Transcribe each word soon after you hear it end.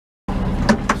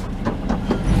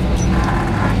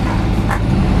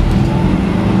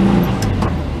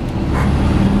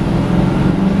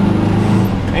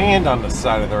And on the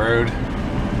side of the road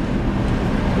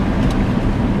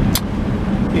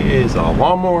is a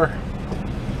lawnmower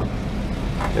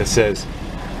that says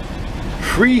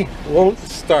free won't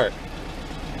start.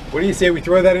 What do you say we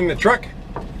throw that in the truck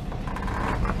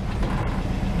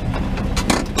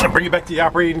and bring it back to the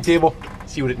operating table,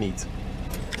 see what it needs.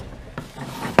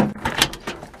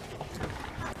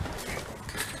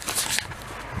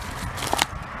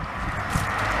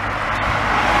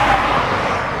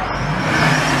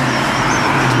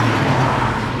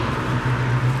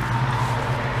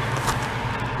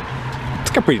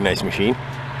 It's got a pretty nice machine.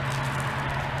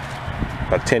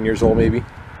 About 10 years old maybe.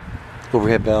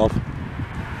 Overhead valve.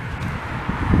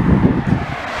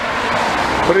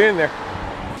 Put it in there.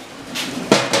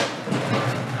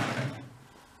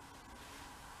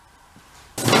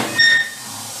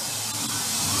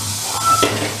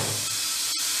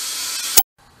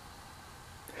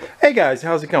 Hey guys,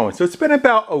 how's it going? So it's been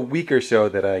about a week or so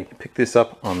that I picked this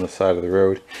up on the side of the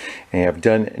road, and I've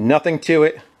done nothing to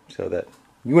it so that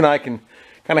you and I can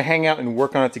kind of hang out and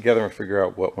work on it together and figure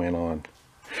out what went on.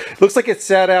 It looks like it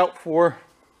sat out for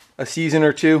a season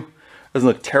or two. Doesn't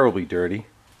look terribly dirty.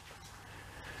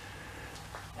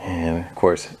 And of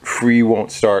course, free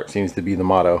won't start seems to be the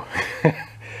motto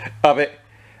of it.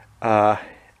 I'm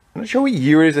not sure what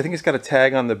year it is. I think it's got a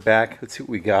tag on the back. Let's see what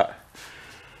we got.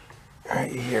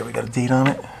 Right here, we got a date on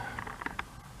it.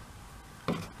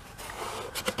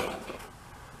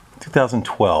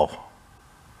 2012.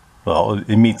 Well,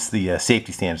 it meets the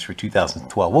safety standards for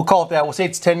 2012. We'll call it that. We'll say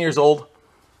it's 10 years old.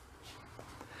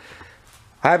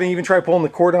 I haven't even tried pulling the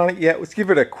cord on it yet. Let's give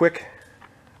it a quick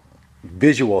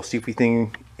visual, see if we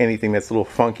think anything that's a little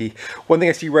funky. One thing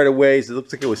I see right away is it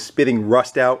looks like it was spitting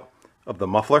rust out of the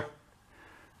muffler.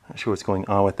 Not sure what's going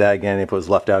on with that. Again, if it was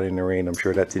left out in the rain, I'm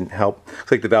sure that didn't help.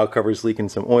 Looks like the valve cover is leaking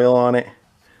some oil on it.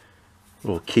 A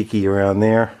little cakey around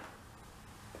there.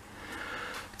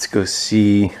 Let's go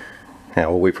see. Yeah,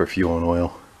 we'll wait for fuel and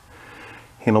oil.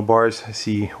 Handlebars, I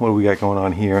see what do we got going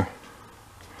on here.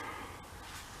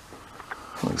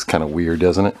 Looks kind of weird,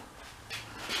 doesn't it?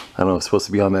 I don't know if it's supposed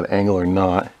to be on that angle or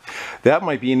not. That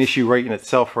might be an issue right in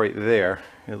itself right there.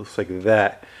 It looks like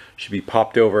that should be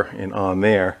popped over and on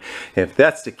there. And if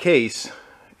that's the case,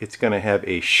 it's going to have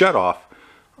a shut off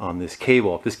on this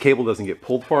cable. If this cable doesn't get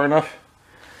pulled far enough,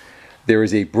 there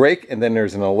is a break and then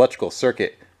there's an electrical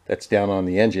circuit that's down on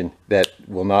the engine that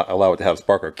will not allow it to have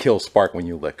spark or kill spark when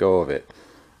you let go of it.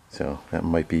 So that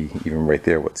might be even right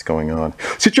there what's going on.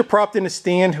 Sit your propped in a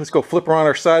stand. Let's go flip her on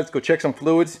our sides, go check some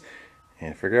fluids,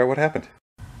 and figure out what happened.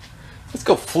 Let's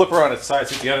go flip her on its side,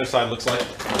 see what the other side looks like.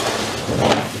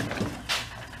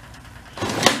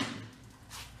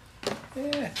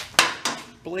 Yeah,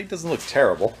 blade doesn't look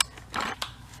terrible.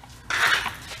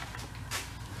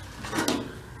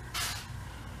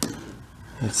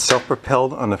 It's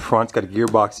self-propelled on the front. It's got a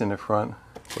gearbox in the front.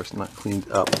 Of course, not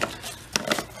cleaned up.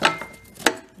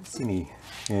 See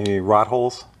any rot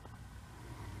holes?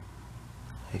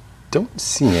 I don't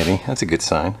see any. That's a good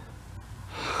sign.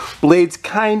 Blade's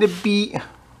kind of beat.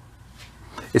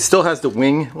 It still has the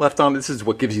wing left on. This is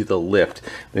what gives you the lift.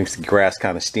 It makes the grass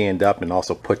kind of stand up and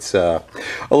also puts a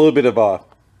little bit of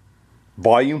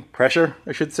volume, pressure,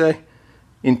 I should say,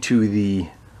 into the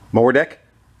mower deck.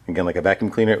 Again, like a vacuum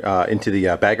cleaner, into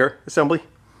the bagger assembly.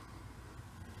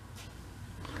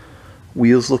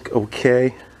 Wheels look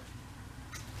okay.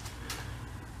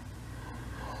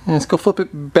 And let's go flip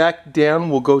it back down.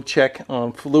 We'll go check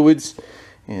on fluids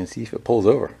and see if it pulls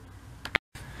over.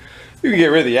 You can get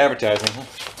rid of the advertising. Huh?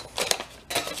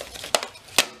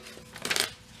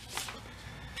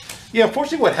 Yeah,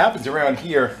 unfortunately what happens around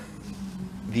here,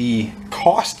 the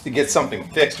cost to get something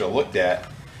fixed or looked at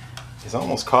is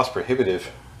almost cost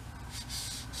prohibitive.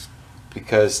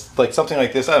 Because like something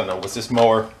like this, I don't know, what's this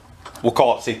mower? We'll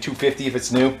call it, say, $250 if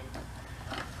it's new.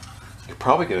 You're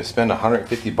probably going to spend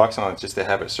 $150 on it just to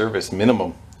have it serviced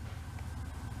minimum.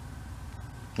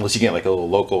 Unless you get like a little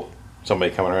local,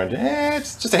 somebody coming around,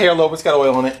 it's just a hair lobe, it's got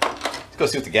oil in it. Let's go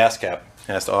see what the gas cap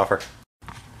has to offer.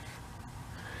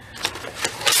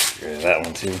 Get rid of that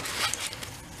one too.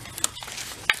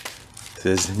 It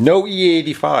says no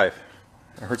E85.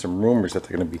 I heard some rumors that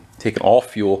they're going to be taking all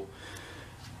fuel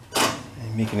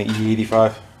and making an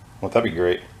E85. Well, that'd be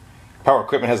great. Power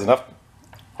equipment has enough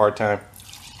hard time.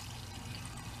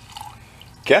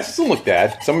 Gas doesn't look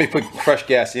bad. Somebody put fresh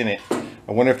gas in it.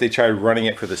 I wonder if they tried running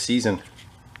it for the season.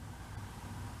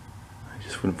 I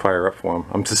just wouldn't fire up for them.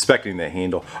 I'm suspecting that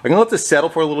handle. I'm gonna let this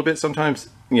settle for a little bit. Sometimes,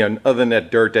 you know, other than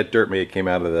that dirt maybe came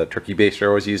out of the turkey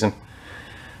baster I was using.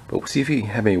 But we'll see if we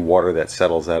have any water that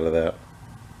settles out of that.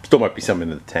 Still might be some in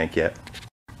the tank yet.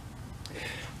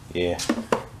 Yeah.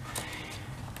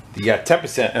 The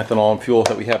 10% ethanol and fuel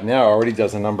that we have now already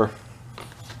does a number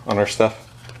on our stuff.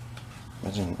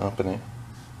 Imagine opening it.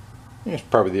 It's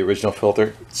probably the original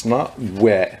filter. It's not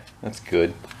wet. That's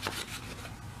good.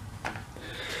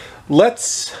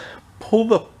 Let's pull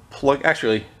the plug.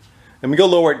 Actually, let me go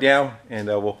lower it down and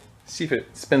we'll see if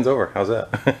it spins over. How's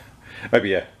that? Might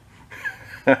be a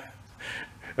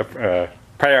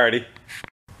priority.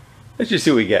 Let's just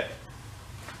see what we get.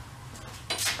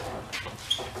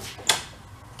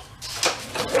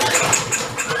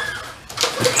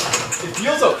 It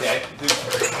feels okay.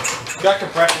 It's got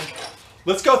compression.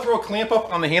 Let's go throw a clamp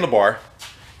up on the handlebar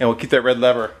and we'll keep that red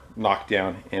lever knocked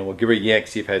down and we'll give it a yank,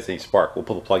 see if it has any spark. We'll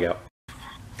pull the plug out.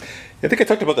 I think I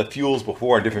talked about the fuels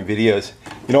before in different videos.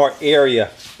 You know, our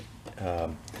area,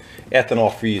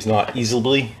 ethanol free is not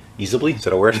easily, is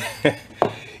that a word?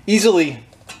 Easily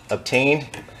obtained.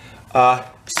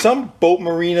 Some boat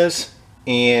marinas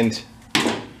and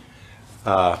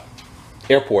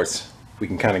airports we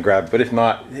can kind of grab, but if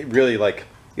not, really, like,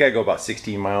 you gotta go about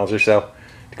 16 miles or so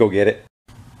to go get it.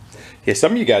 Yeah,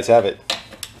 some of you guys have it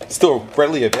still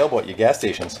readily available at your gas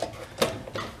stations,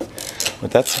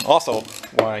 but that's also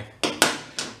why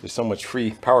there's so much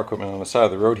free power equipment on the side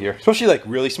of the road here, especially like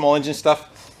really small engine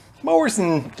stuff. Mowers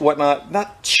and whatnot,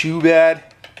 not too bad.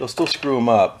 They'll still screw them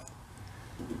up.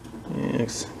 Yeah,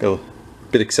 it's go a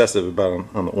bit excessive about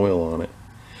on the oil on it,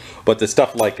 but the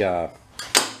stuff like you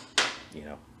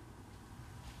know,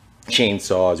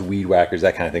 chainsaws, weed whackers,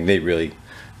 that kind of thing, they really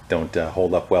don't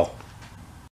hold up well.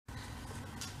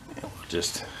 We'll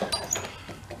just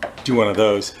do one of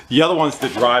those. The other one's the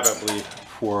drive, I believe,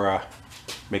 for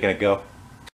making it go.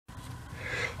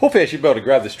 Hopefully I should be able to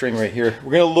grab the string right here.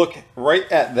 We're gonna look right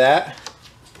at that.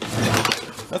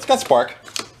 That's got spark.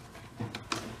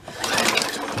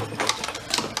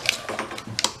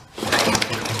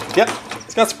 Yep,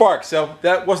 it's got spark, so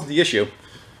that wasn't the issue.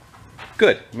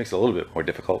 Good, it makes it a little bit more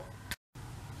difficult.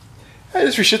 Hey,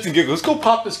 this for shits and giggles. Let's go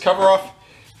pop this cover off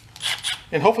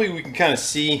and hopefully we can kind of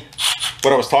see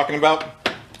what I was talking about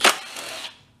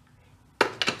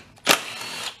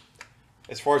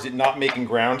as far as it not making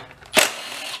ground.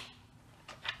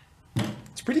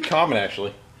 It's pretty common,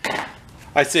 actually.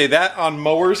 I say that on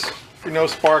mowers for no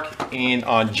spark, and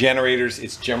on generators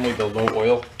it's generally the low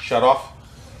oil shutoff.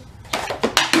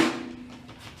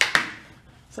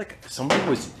 It's like somebody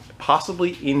was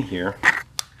possibly in here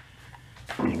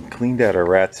and cleaned out a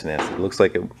rat's nest. It looks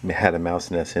like it had a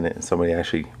mouse nest in it, and somebody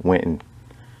actually went and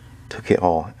took it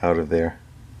all out of there.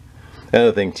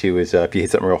 Another thing too is if you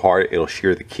hit something real hard, it'll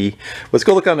shear the key. Let's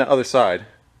go look on the other side.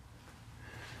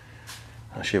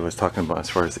 I'll show you what I was talking about as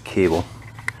far as the cable.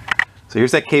 So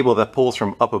here's that cable that pulls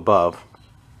from up above,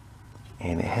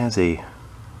 and it has a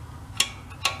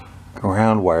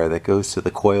ground wire that goes to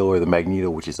the coil or the magneto,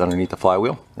 which is underneath the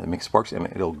flywheel, that makes sparks, and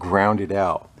it'll ground it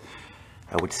out.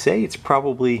 I would say it's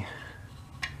probably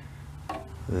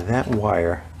that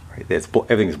wire right there.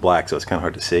 Everything's black, so it's kind of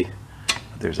hard to see.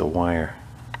 There's a wire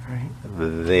right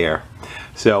there.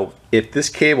 So if this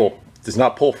cable does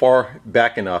not pull far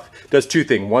back enough, it does two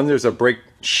things. One, there's a brake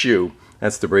shoe.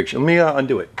 That's the brake shoe. Let me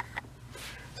undo it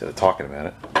instead of talking about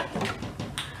it.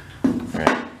 All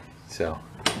right. So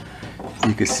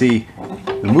you can see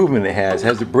the movement it has. It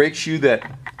has a brake shoe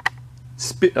that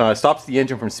stops the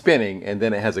engine from spinning, and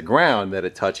then it has a ground that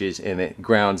it touches, and it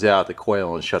grounds out the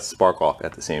coil and shuts the spark off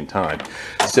at the same time.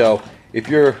 So if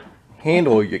your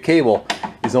handle, your cable,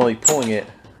 is only pulling it,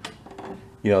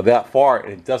 you know, that far,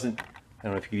 and it doesn't, I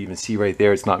don't know if you can even see right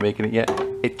there, it's not making it yet.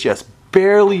 It just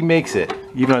barely makes it.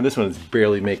 Even on this one, it's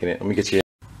barely making it. Let me get you.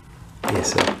 Okay,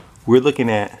 so we're looking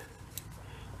at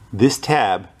this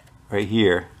tab right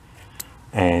here,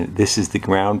 and this is the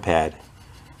ground pad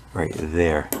right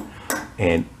there.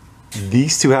 And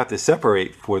these two have to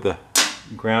separate for the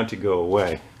ground to go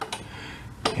away.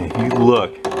 And if you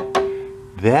look,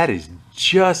 that is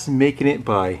just making it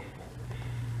by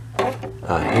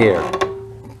a hair.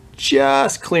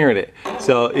 Just clearing it.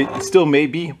 So it still may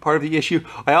be part of the issue.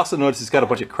 I also noticed it's got a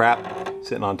bunch of crap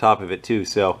sitting on top of it too,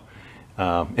 so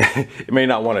it may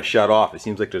not want to shut off. It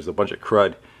seems like there's a bunch of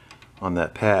crud on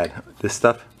that pad. This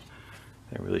stuff,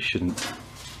 that really shouldn't.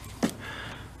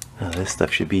 This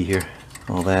stuff should be here.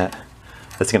 All that.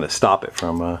 That's going to stop it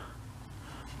from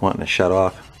wanting to shut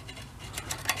off.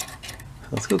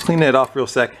 Let's go clean that off real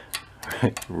sec.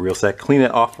 Clean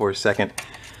it off for a second.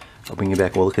 I'll bring you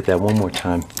back. We'll look at that one more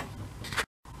time.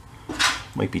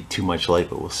 Might be too much light,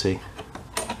 but we'll see.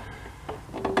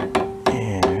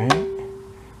 Alright.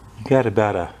 You got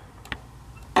about a...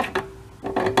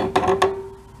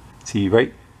 See,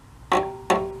 right?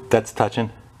 That's touching.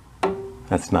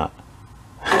 That's not.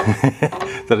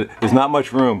 that there's not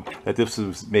much room that this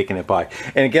was making it by.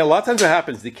 And again, a lot of times what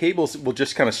happens, the cables will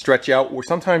just kind of stretch out, or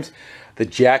sometimes the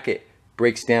jacket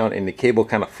breaks down and the cable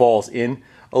kind of falls in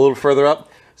a little further up.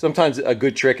 Sometimes a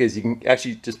good trick is you can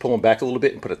actually just pull them back a little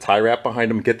bit and put a tie wrap behind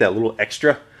them, get that little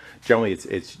extra. Generally,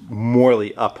 it's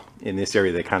morely up in this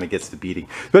area that kind of gets the beating.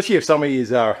 Especially if somebody is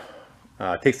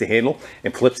takes the handle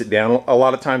and flips it down. A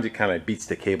lot of times it kind of beats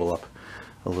the cable up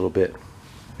a little bit.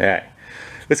 All right,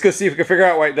 let's go see if we can figure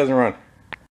out why it doesn't run.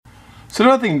 So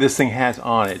another thing this thing has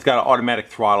on it, it's got an automatic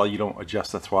throttle. You don't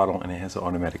adjust the throttle, and it has an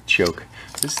automatic choke.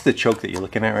 This is the choke that you're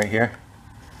looking at right here.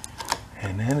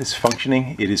 And that is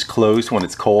functioning. It is closed when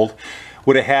it's cold.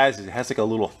 What it has is it has like a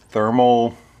little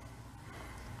thermal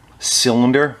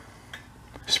cylinder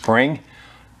spring.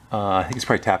 I think it's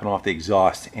probably tapping off the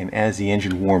exhaust, and as the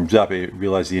engine warms up, it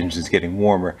realizes the engine is getting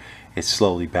warmer. It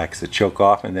slowly backs the choke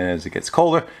off, and then as it gets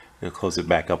colder, it'll close it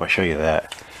back up. I'll show you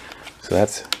that. So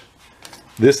that's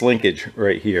this linkage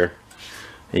right here.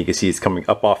 And you can see it's coming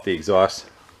up off the exhaust.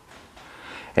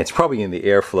 And it's probably in the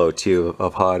airflow too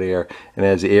of hot air, and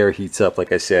as the air heats up,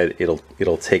 like I said,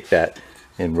 it'll take that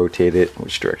and rotate it.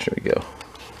 Which direction we go?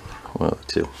 One of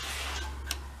the two.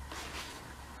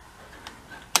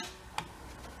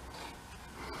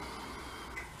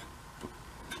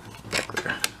 Back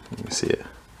there. You can see it.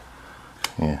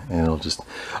 Yeah, and it'll just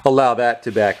allow that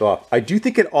to back off. I do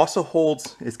think it also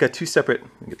holds. It's got two separate.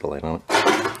 Let me get the light on it.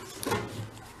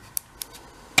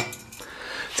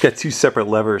 It's got two separate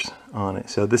levers on it.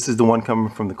 So this is the one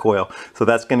coming from the coil. So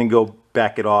that's going to go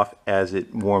back it off as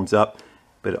it warms up.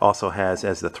 But it also has,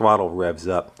 as the throttle revs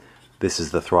up, this is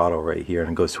the throttle right here,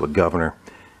 and it goes to a governor.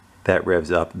 That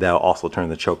revs up. That'll also turn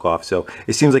the choke off. So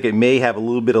it seems like it may have a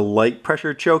little bit of light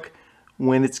pressure choke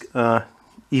when it's,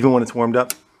 even when it's warmed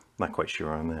up. Not quite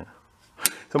sure on that.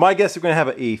 So my guess is we're going to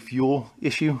have a fuel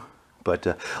issue.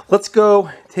 But let's go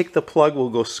take the plug. We'll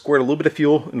go squirt a little bit of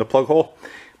fuel in the plug hole.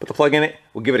 Put the plug in it,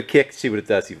 we'll give it a kick, see what it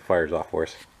does, see if it fires off for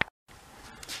us.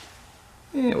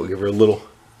 And we'll give her a little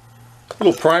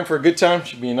prime for a good time,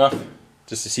 should be enough,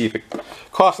 just to see if it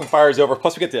coughs and fires over.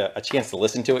 Plus we get a chance to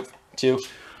listen to it too.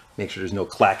 Make sure there's no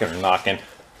clacking or knocking.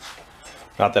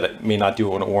 Not that it may not do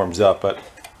it when it warms up, but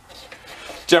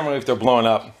generally if they're blowing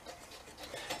up,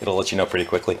 it'll let you know pretty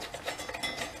quickly.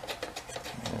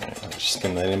 All right, I'll just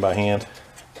spin that in by hand.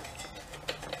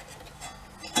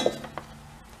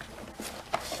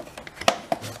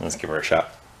 Let's give her a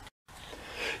shot.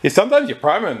 Yeah, sometimes you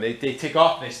prime them, they take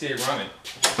off and they stay running.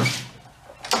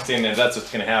 I'm saying that that's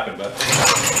what's going to happen, but.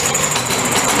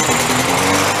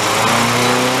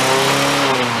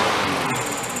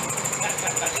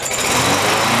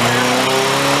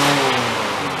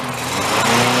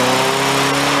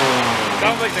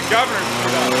 Sounds like the governor's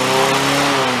screwed up.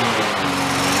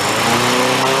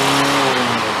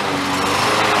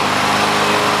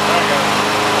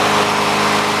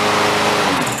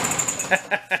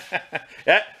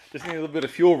 Yeah, just need a little bit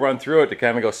of fuel run through it to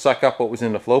kind of go suck up what was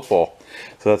in the float bowl.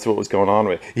 So that's what was going on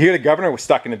with it. You hear the governor was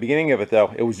stuck in the beginning of it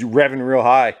though. It was revving real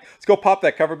high. Let's go pop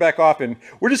that cover back off, and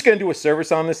we're just going to do a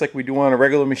service on this like we do on a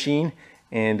regular machine.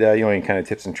 And you know, any kind of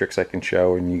tips and tricks I can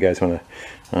show, and you guys want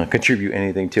to contribute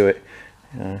anything to it,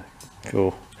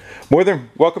 cool. More than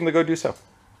welcome to go do so.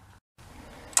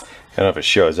 I don't know if it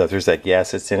shows up. There's that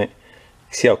gas that's in it.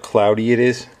 See how cloudy it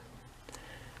is?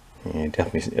 Yeah,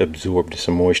 definitely absorbed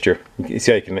some moisture. You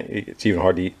see how you can, it's even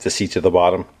hard to see to the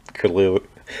bottom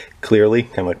clearly,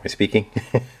 kind of like my speaking.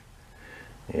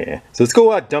 Yeah, so let's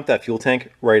go dump that fuel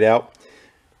tank right out.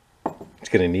 It's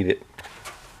gonna need it.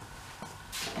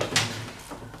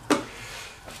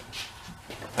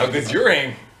 How good's your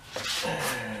aim?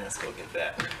 Let's go get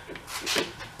that.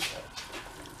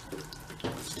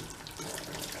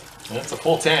 That's a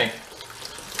full tank.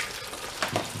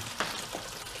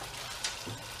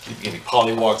 Any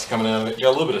polywogs coming out of it. You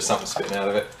got a little bit of something spitting out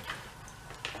of it.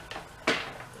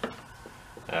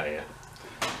 Oh yeah.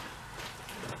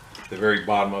 The very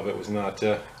bottom of it was not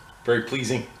very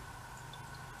pleasing.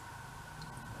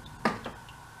 I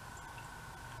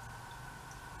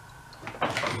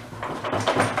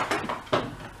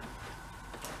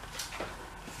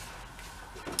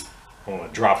want to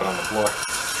drop it on the floor.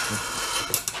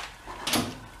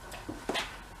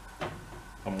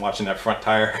 I'm watching that front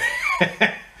tire.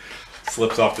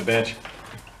 Slips off the bench.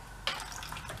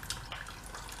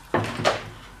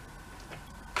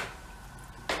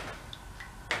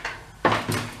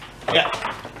 Yeah.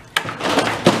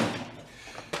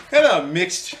 Got a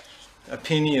mixed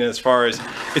opinion as far as,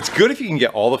 it's good if you can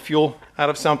get all the fuel out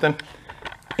of something.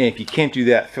 And if you can't do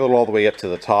that, fill it all the way up to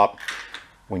the top.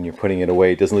 when you're putting it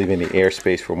away. It doesn't leave any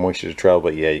airspace for moisture to travel,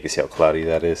 but yeah, you can see how cloudy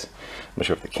that is. I'm not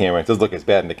sure if the camera, it doesn't look as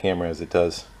bad in the camera as it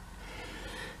does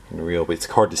in real, but it's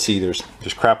hard to see. There's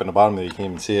crap in the bottom there, you can't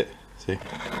even see it. See? I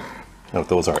don't know if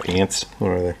those are ants.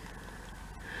 What are they?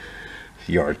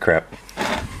 Yard crap.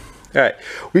 Alright,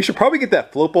 we should probably get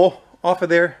that float bowl off of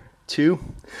there too.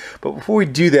 But before we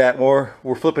do that,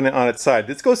 we're flipping it on its side.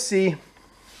 Let's go see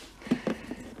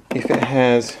if it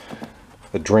has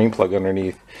a drain plug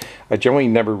underneath. I generally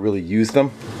never really use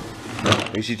them.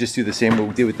 I usually just do the same what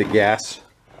we did with the gas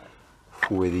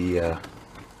for the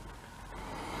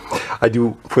I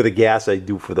do for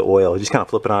the oil. I just kind of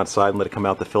flip it on its side and let it come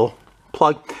out the fill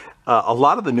plug. A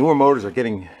lot of the newer motors are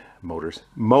getting mowers,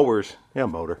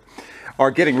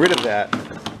 are getting rid of that,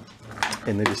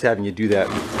 and they're just having you do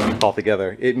that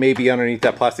altogether. It may be underneath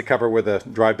that plastic cover where the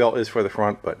drive belt is for the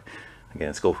front, but again,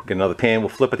 let's go get another pan. We'll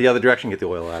flip it the other direction, get the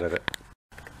oil out of it.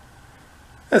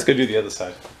 Let's go do the other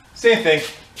side. Same thing.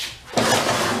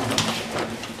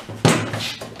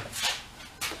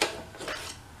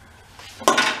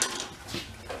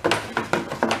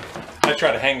 I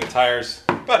try to hang the tires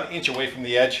about an inch away from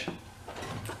the edge.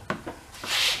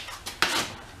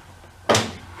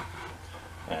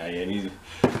 Yeah,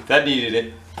 that needed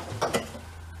it.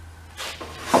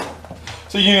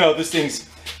 So you know, this thing's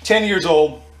 10 years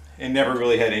old and never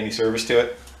really had any service to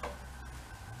it,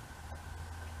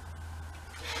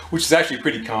 which is actually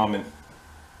pretty common.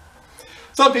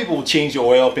 Some people will change the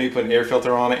oil, maybe put an air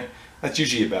filter on it. That's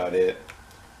usually about it.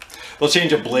 They'll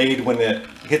change a blade when it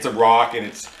hits a rock and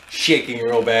it's shaking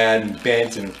real bad and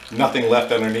bent and nothing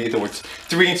left underneath, or it's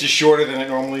 3 inches shorter than it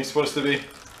normally is supposed to be.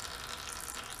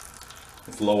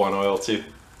 It's low on oil too.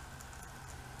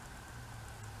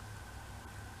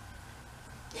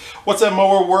 What's that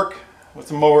mower work?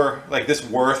 What's a mower like this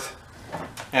worth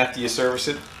after you service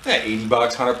it? 80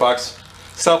 bucks, 100 bucks.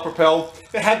 Self-propelled.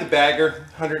 If it had the bagger,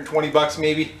 120 bucks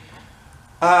maybe.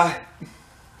 Depending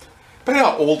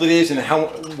on how old it is and how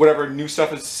whatever new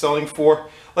stuff is selling for,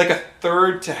 like a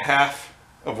third to half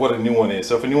of what a new one is.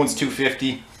 So if a new one's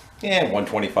 250, yeah,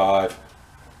 125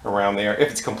 around there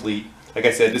if it's complete. Like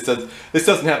I said, this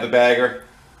doesn't have the bagger,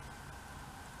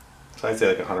 so I'd say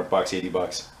like 100 bucks, 80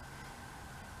 bucks.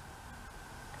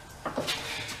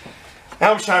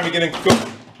 How much time are we gonna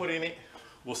go put in it?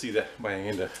 We'll see that by the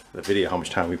end of the video, how much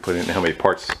time we put in and how many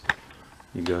parts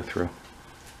you go through.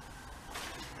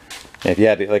 And if you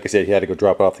had to, like I said, if you had to go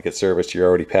drop it off to get serviced, you're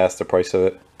already past the price of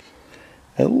it.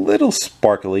 A little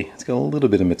sparkly. It's got a little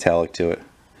bit of metallic to it.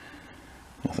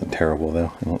 Nothing terrible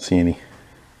though. I don't see any.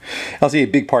 I don't see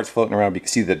any big parts floating around, but you can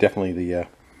see that definitely the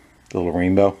little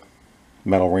rainbow,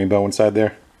 metal rainbow inside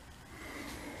there.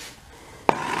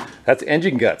 That's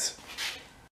engine guts.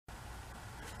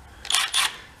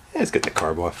 Let's get the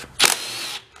carb off.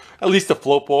 At least the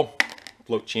float bowl,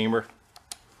 float chamber.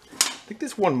 I think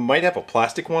this one might have a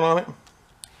plastic one on it.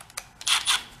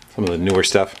 Some of the newer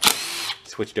stuff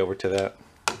switched over to that.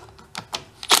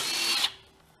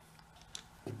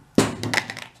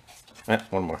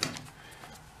 One more.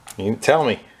 You didn't tell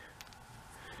me.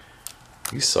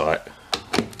 You saw it.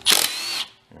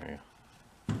 There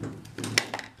we go.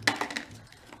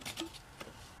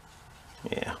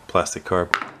 Yeah, plastic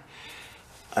carb.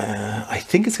 I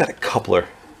think it's got a coupler.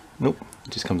 Nope,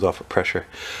 it just comes off of pressure.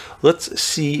 Let's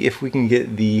see if we can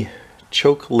get the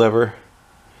choke lever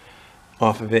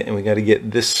off of it, and we got to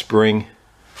get this spring.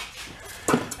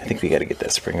 I think we got to get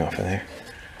that spring off of there.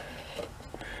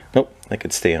 Nope, that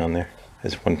could stay on there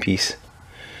as one piece.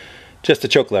 Just a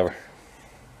choke lever.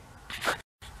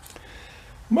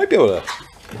 Might be able to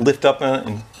lift up on it,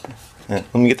 and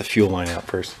let me get the fuel line out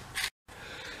first.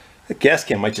 The gas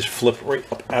can might just flip right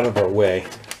up out of our way.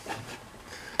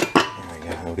 There we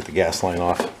go. We'll get the gas line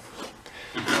off.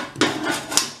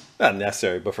 Not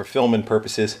necessary, but for filming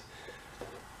purposes,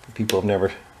 for people who have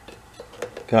never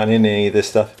gotten into any of this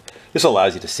stuff, this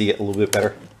allows you to see it a little bit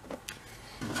better.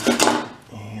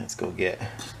 And let's go get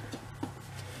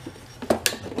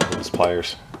those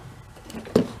pliers.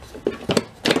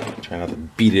 Try not to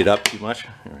beat it up too much.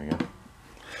 There we go.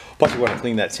 Plus, we want to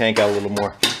clean that tank out a little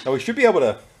more. Now we should be able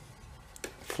to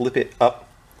flip it up.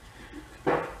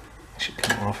 It should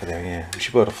come off of there, yeah. We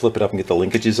should be able to flip it up and get the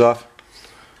linkages off.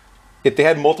 If they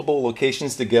had multiple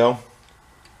locations to go,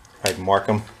 I'd mark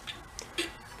them,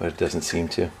 but it doesn't seem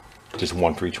to. Just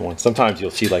one for each one. Sometimes you'll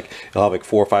see like, it'll have like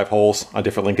 4 or 5 holes on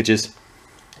different linkages.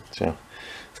 So,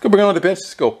 let's go bring it on the bench.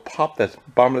 Let's go pop that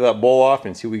bottom of that bowl off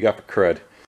and see what we got for crud.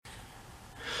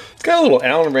 It's got a little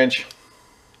Allen wrench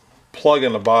plug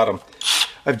on the bottom.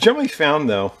 I've generally found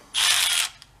though,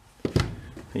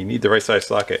 you need the right size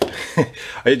socket.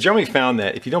 I generally found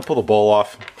that if you don't pull the bowl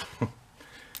off,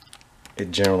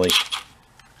 it generally,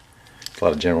 a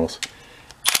lot of generals,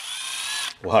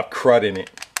 will have crud in it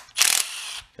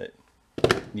that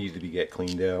needs to get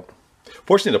cleaned out.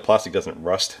 Fortunately, the plastic doesn't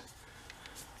rust,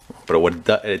 but what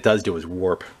it does do is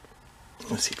warp.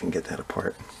 Let's see if we can get that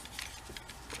apart.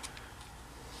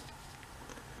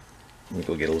 Let me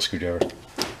go get a little screwdriver.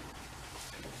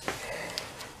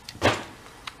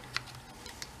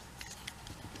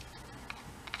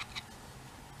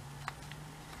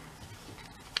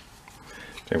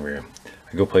 There we go.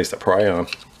 I go place the pry on.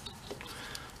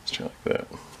 Let's try like that.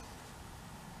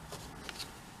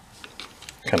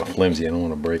 Kind of flimsy, I don't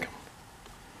want to break them.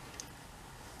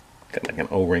 Got like an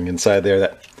O-ring inside there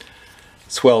that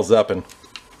swells up and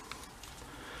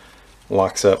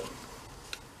locks up.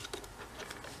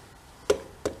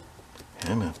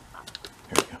 Yeah, man.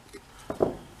 There we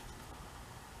go.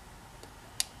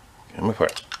 Come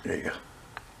apart. There you go.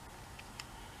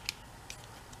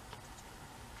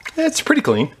 It's pretty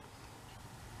clean.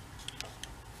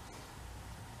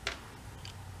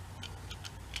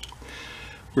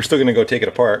 We're still going to go take it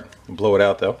apart and blow it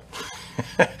out though.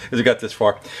 As we got this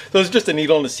far. So it's just a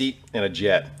needle on the seat and a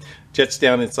jet. Jet's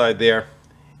down inside there.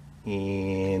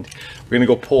 And we're going to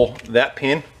go pull that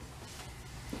pin.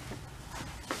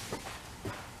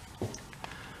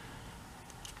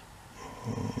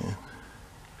 And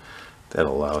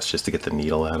that'll allow us just to get the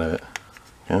needle out of it.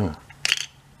 Yeah.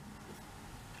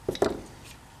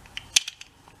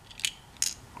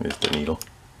 Here's the needle.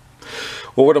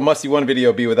 What would a musty one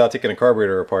video be without taking a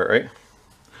carburetor apart, right?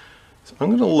 So I'm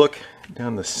going to look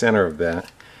down the center of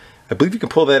that. I believe you can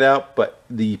pull that out, but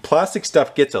the plastic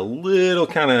stuff gets a little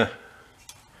kind of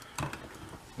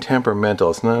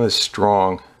temperamental. It's not as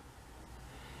strong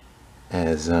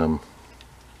as the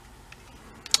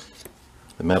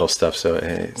metal stuff, so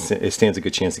it stands a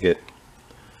good chance to get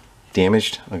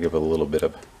damaged. I'll give it a little bit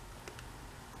of...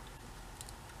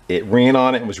 It ran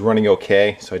on it and was running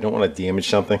okay, so I don't want to damage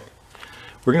something.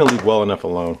 We're going to leave well enough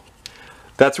alone.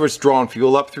 That's where it's drawing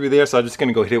fuel up through there, so I'm just going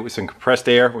to go hit it with some compressed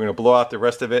air. We're going to blow out the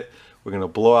rest of it. We're going to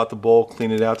blow out the bowl,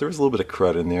 clean it out. There was a little bit of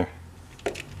crud in there.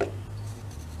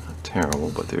 Not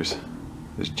terrible, but there's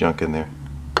junk in there.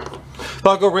 So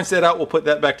I'll go rinse that out. We'll put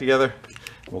that back together.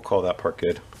 We'll call that part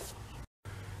good.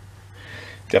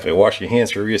 Definitely wash your hands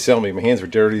for reassembly. My hands were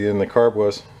dirtier than the carb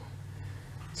was.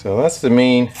 So that's the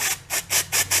main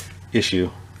issue.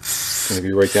 It's going to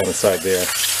be right down inside there.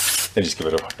 And just give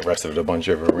it the rest of it a bunch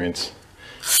of a rinse.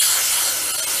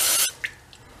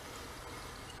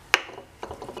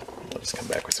 I'll just come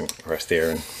back with some compressed air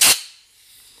and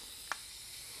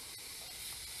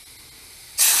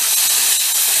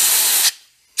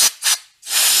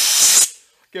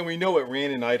again, we know it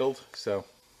ran and idled, so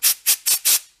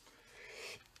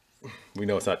we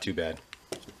know it's not too bad.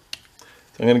 So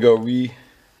I'm gonna go let's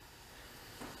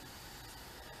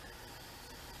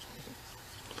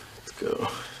go.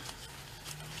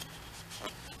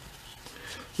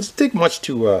 Doesn't take much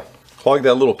to clog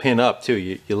that little pin up too.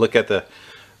 You look at the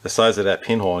size of that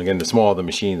pinhole, and again, the smaller the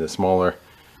machine, the smaller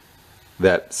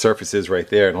that surface is right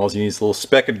there, and all you need is a little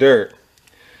speck of dirt.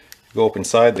 Go up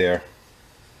inside there,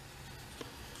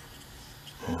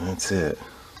 and that's it.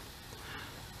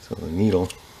 So the needle,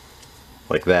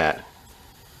 like that,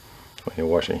 when you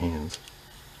wash your hands,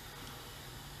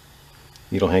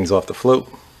 needle hangs off the float.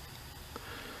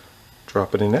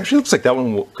 Drop it in. Actually, looks like that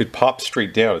one could pop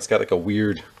straight down. It's got like a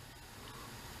weird.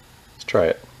 Let's try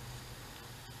it.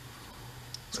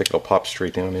 Looks like it'll pop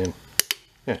straight down in.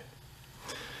 Yeah.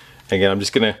 Again, I'm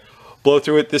just gonna blow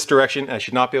through it this direction. I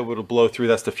should not be able to blow through.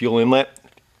 That's the fuel inlet.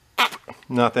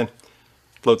 Nothing.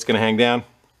 Float's gonna hang down.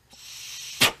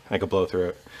 I can blow through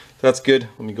it. So that's good.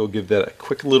 Let me go give that a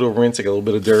quick little rinse. I got a little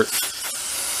bit of dirt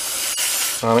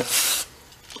on it.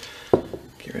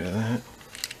 Get rid of that.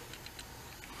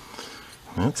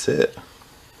 That's it.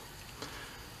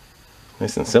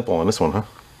 Nice and simple on this one, huh?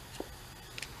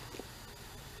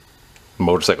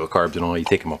 Motorcycle carbs and all, you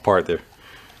take them apart, there's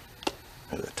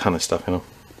a ton of stuff in them.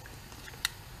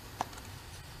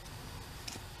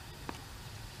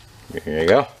 There you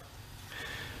go. I'm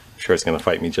sure it's going to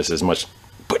fight me just as much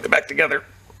putting it back together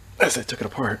as I took it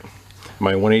apart.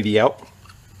 My 180 out.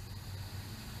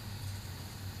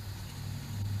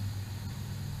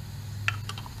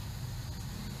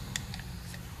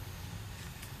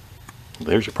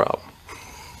 There's your problem.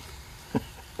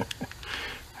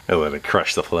 I let it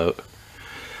crush the float.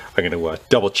 I'm going to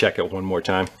double check it one more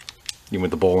time. Even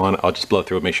with the bowl on, I'll just blow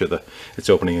through it, make sure that it's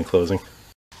opening and closing.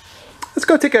 Let's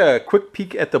go take a quick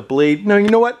peek at the blade. No, you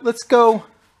know what? Let's go.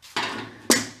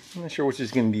 I'm not sure which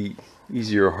is going to be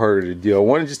easier or harder to do. I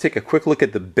want to just take a quick look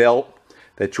at the belt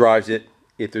that drives it.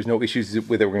 If there's no issues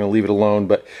with it, we're going to leave it alone.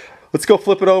 But Let's go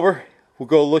flip it over. We'll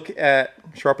go look at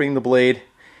sharpening the blade,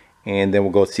 and then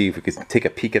we'll go see if we can take a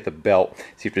peek at the belt,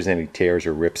 see if there's any tears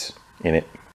or rips in it.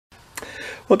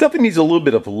 Well, it definitely needs a little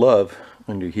bit of love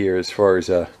under here as far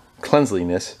as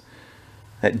cleanliness.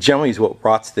 That generally is what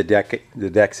rots the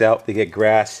decks out. They get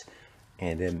grass,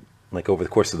 and then like over the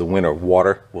course of the winter,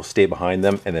 water will stay behind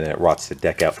them, and then it rots the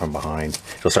deck out from behind.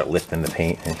 It'll start lifting the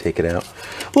paint and take it out.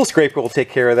 A little scraper will take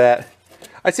care of that.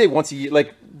 I'd say once a year,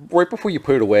 like right before you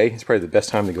put it away, it's probably the best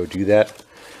time to go do that.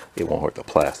 It won't hurt the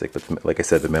plastic, but like I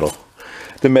said, the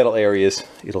metal areas,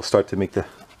 it'll start to make the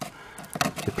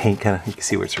paint kind of, you can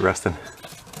see where it's resting.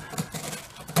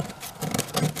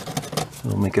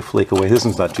 It'll make it flake away. This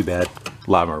one's not too bad.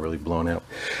 A lot of them are really blown out.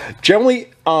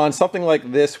 Generally, on something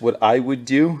like this, what I would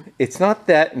do, it's not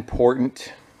that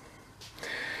important.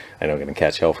 I know I'm going to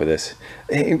catch hell for this.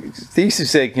 They used to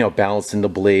say, you know, balancing the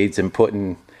blades and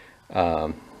putting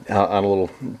on a little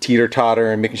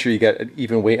teeter-totter and making sure you got an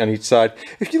even weight on each side.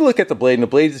 If you look at the blade, and the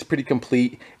blade is pretty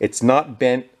complete, it's not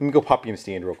bent. Let me go pop you in a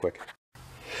stand real quick.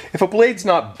 If a blade's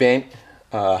not bent,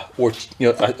 or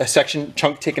you know, a section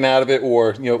chunk taken out of it,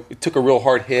 or you know, it took a real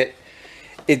hard hit,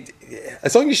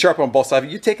 as long as you sharpen on both sides,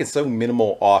 you're taking so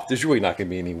minimal off, there's really not going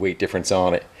to be any weight difference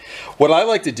on it. What I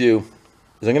like to do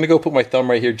is I'm going to go put my thumb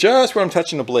right here, just where I'm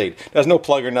touching the blade. There's no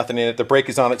plug or nothing in it. The brake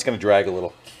is on it. It's going to drag a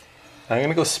little. I'm going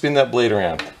to go spin that blade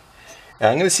around. And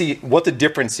I'm going to see what the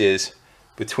difference is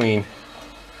between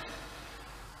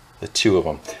the two of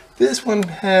them. This one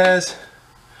has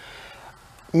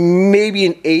maybe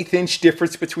an 1/8 inch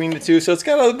difference between the two. So it's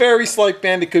got a very slight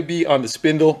bend. It could be on the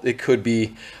spindle. It could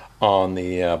be on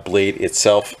the blade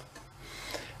itself.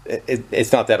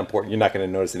 It's not that important. You're not going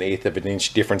to notice an 1/8 of an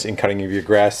inch difference in cutting of your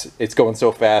grass. It's going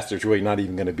so fast, there's really not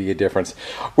even going to be a difference.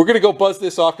 We're going to go buzz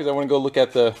this off because I want to go look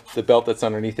at the belt that's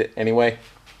underneath it anyway.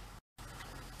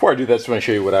 Before I do that, I just want to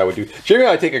show you what I would do.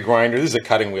 Generally, I take a grinder. This is a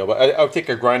cutting wheel, but I would take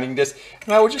a grinding disc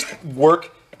and I would just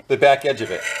work the back edge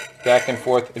of it back and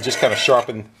forth and just kind of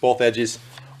sharpen both edges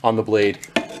on the blade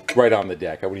right on the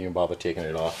deck. I wouldn't even bother taking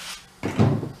it off.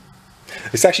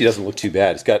 This actually doesn't look too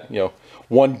bad. It's got, you know,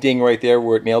 one ding right there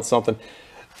where it nailed something.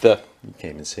 You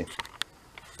can't even see.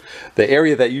 The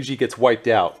area that usually gets wiped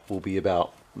out will be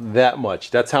about that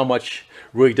much. That's how much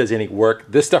really does any work.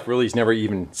 This stuff really is never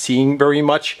even seen very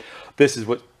much. This is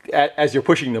what, as you're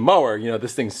pushing the mower, you know,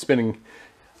 this thing's spinning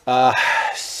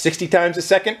 60 times a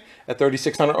second at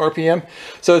 3,600 RPM.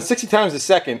 So at 60 times a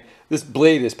second, this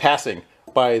blade is passing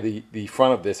by the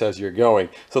front of this as you're going.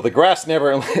 So the grass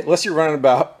never, unless you're running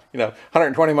about, you know,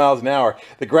 120 miles an hour,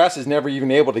 the grass is never even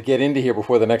able to get into here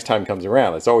before the next time comes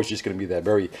around. It's always just going to be that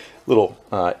very little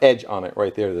edge on it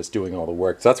right there that's doing all the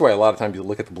work. So that's why a lot of times you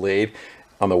look at the blade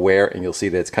on the wear and you'll see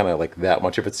that it's kind of like that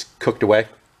much if it's cooked away. All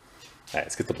right,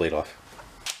 let's get the blade off.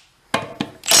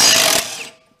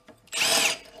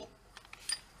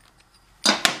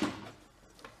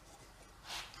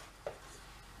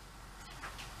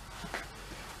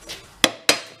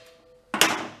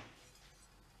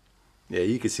 Yeah,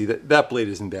 you can see that blade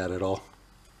isn't bad at all.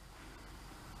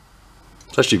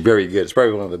 It's actually very good. It's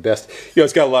probably one of the best. You know,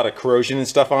 it's got a lot of corrosion and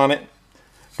stuff on it,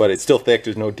 but it's still thick.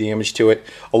 There's no damage to it.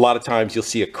 A lot of times you'll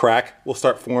see a crack will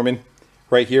start forming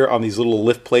right here on these little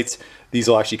lift plates. These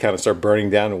will actually kind of start burning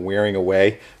down and wearing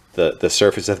away. The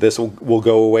surface of this will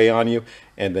go away on you,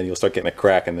 and then you'll start getting a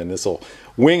crack, and then this will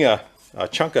wing a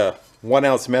chunk of 1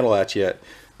 ounce metal at you at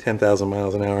 10,000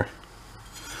 miles an hour.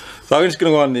 So I'm just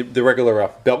going to go on the regular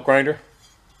belt grinder.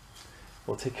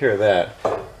 We'll take care of that.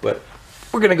 But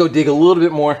we're going to go dig a little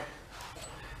bit more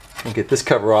and get this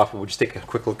cover off, and we'll just take a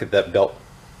quick look at that belt.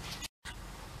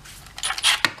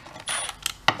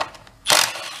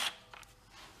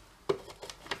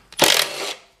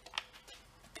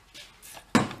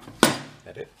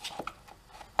 That it?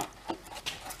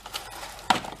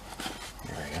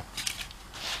 There we go.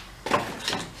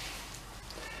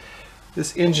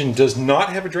 This engine does not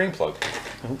have a drain plug.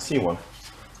 I don't see one.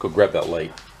 Go grab that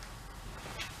light.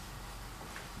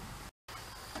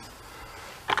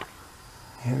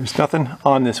 Yeah, there's nothing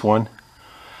on this one.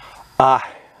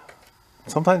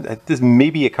 Sometimes this may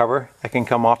be a cover that can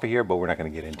come off of here, but we're not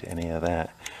going to get into any of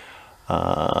that.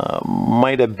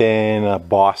 Might have been a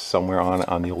boss somewhere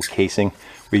on the old casing.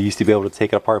 We used to be able to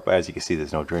take it apart, but as you can see,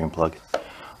 there's no drain plug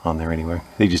on there anywhere.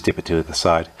 They just dip it to the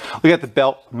side. Look at the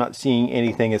belt. I'm not seeing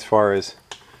anything as far as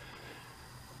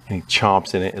any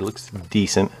chomps in it. It looks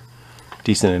decent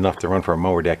enough to run for a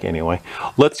mower deck anyway.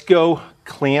 Let's go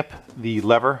clamp the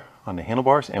lever on the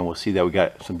handlebars, and we'll see that we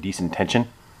got some decent tension.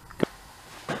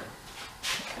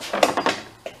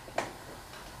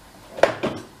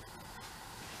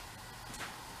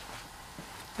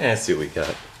 And let's see what we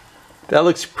got. That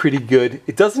looks pretty good.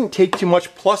 It doesn't take too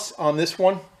much. Plus on this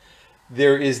one,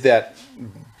 there is that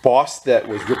boss that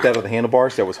was ripped out of the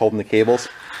handlebars that was holding the cables.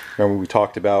 Remember we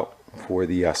talked about for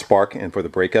the spark and for the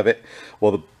brake of it?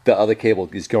 Well, the other cable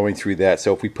is going through that.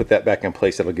 So if we put that back in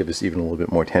place, that'll give us even a little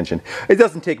bit more tension. It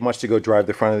doesn't take much to go drive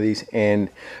the front of these. And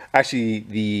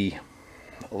actually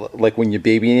like when you're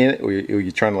babying it or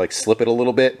you're trying to like slip it a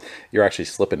little bit, you're actually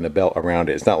slipping the belt around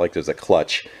it. It's not like there's a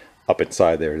clutch up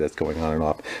inside there that's going on and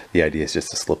off. The idea is just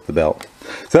to slip the belt.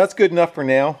 So that's good enough for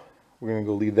now. We're gonna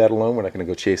go leave that alone. We're not gonna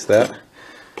go chase that.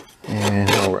 And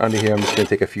while we're under here, I'm just gonna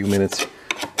take a few minutes,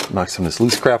 knock some of this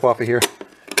loose crap off of here.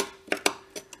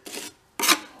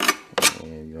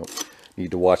 And you don't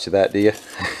need to watch that, do you?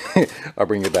 I'll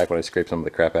bring you back when I scrape some of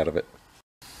the crap out of it.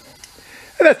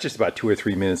 And that's just about 2 or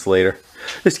 3 minutes later.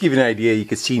 Just to give you an idea, you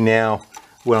can see now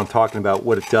what I'm talking about,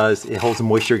 what it does. It holds the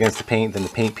moisture against the paint, then the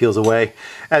paint peels away.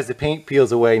 As the paint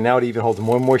peels away, now it even holds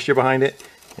more moisture behind it,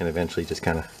 and eventually just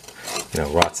kind of, you know,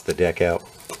 rots the deck out.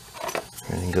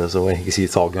 Everything goes away. You can see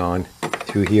it's all gone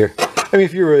through here. I mean,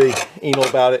 if you're really anal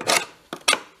about it,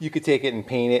 you could take it and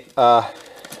paint it.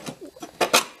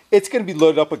 It's going to be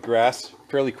loaded up with grass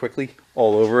fairly quickly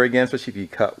all over again, especially if you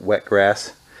cut wet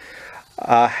grass.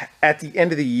 At the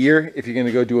end of the year, if you're going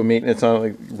to go do a maintenance on it,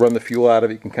 like run the fuel out of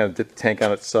it, you can kind of dip the tank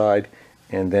on its side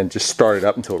and then just start it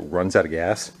up until it runs out of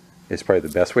gas. It's probably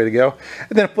the best way to go.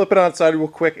 And then flip it on its side real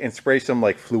quick and spray some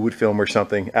like fluid film or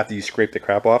something after you scrape the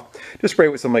crap off. Just spray it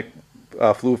with some like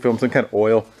fluid film, some kind of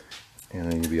oil,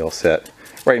 and then you'll be all set.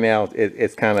 Right now,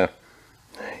 it's kind of,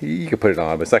 you can put it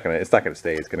on, but it's not gonna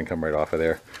stay. It's gonna come right off of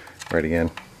there, right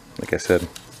again, like I said.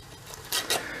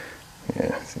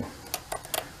 Yeah. See.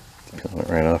 Peeling it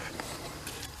right off.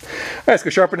 All right, let's go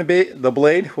sharpen the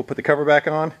blade. We'll put the cover back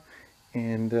on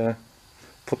and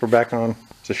flip her back on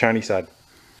the shiny side.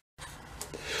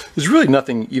 There's really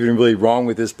nothing even really wrong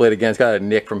with this blade. Again, it's got a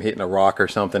nick from hitting a rock or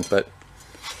something, but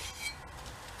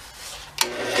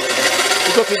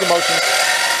we'll go through the motions.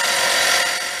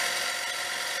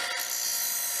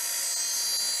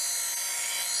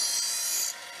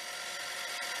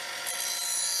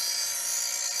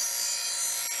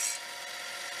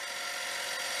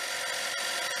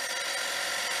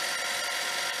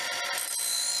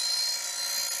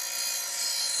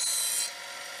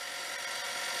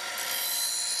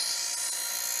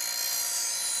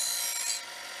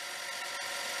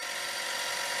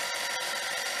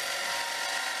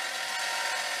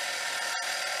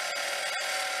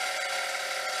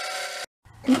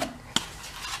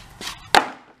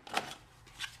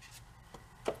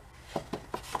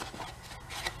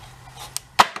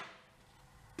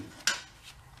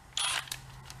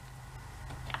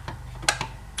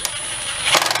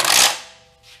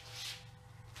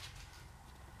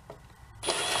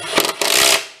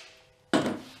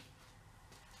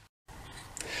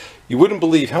 You wouldn't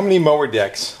believe how many mower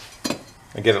decks,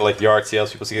 I get it like yard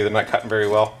sales, people see they're not cutting very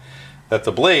well, that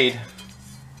the blade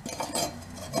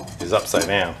is upside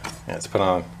down and it's put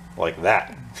on like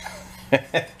that.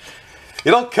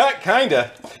 It'll cut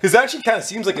kinda, because it actually kind of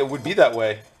seems like it would be that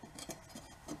way.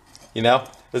 You know,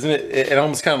 doesn't it? It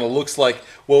almost kind of looks like,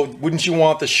 well, wouldn't you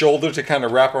want the shoulder to kind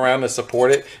of wrap around to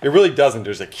support it? It really doesn't.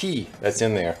 There's a key that's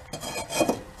in there.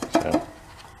 So.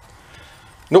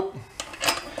 Nope.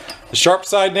 The sharp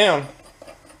side down.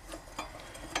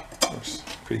 Looks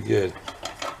pretty good.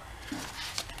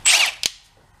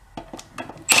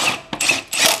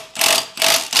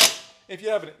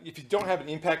 If you don't have an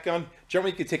impact gun,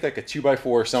 generally you could take like a 2x4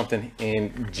 or something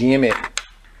and jam it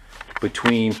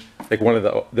between like one of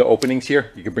the openings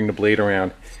here. You can bring the blade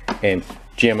around and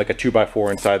jam like a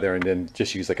 2x4 inside there, and then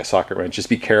just use like a socket wrench. Just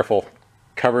be careful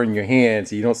covering your hands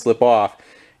so you don't slip off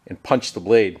and punch the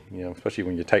blade, you know, especially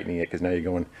when you're tightening it, because now you're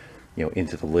going, you know,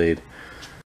 into the blade.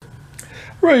 I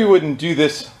really wouldn't do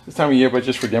this time of year, but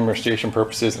just for demonstration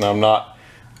purposes, and I'm not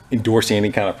endorsing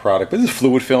any kind of product, but this is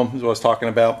fluid film is what I was talking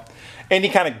about. Any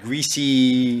kind of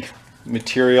greasy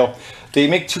material. They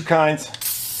make two kinds.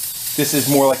 This is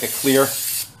more like a clear,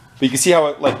 but you can see how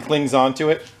it like clings onto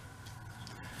it.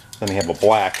 Then they have a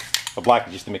black. A black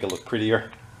is just to make it look prettier.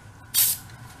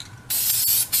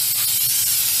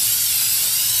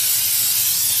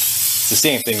 It's the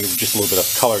same thing with just a little bit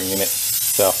of coloring in it.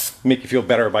 So make you feel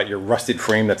better about your rusted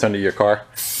frame that's under your car.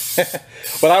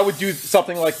 But I would do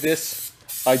something like this.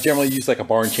 I generally use like a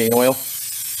bar and chain oil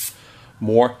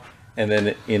more. And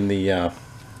then in the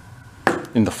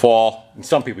fall, and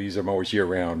some people use their mowers year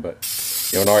round, but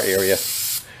you know, in our area,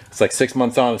 it's like 6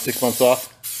 months on and 6 months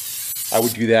off. I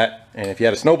would do that. And if you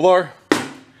had a snowblower,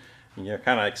 and you're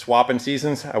kind of like swapping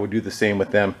seasons, I would do the same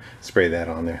with them. Spray that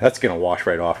on there. That's gonna wash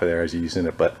right off of there as you're using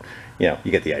it, but you know,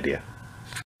 you get the idea.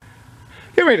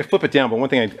 getting ready to flip it down, but one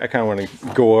thing I kind of want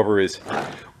to go over is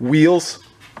wheels.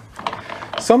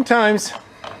 Sometimes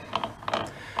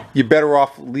you're better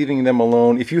off leaving them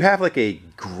alone. If you have like a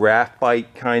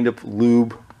graphite kind of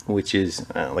lube, which is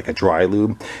like a dry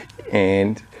lube,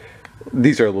 and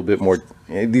these are a little bit more,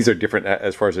 these are different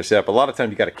as far as they're set up. A lot of times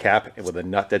you got a cap with a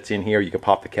nut that's in here. You can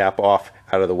pop the cap off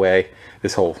out of the way.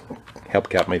 This whole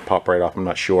hubcap may pop right off, I'm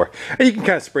not sure. And you can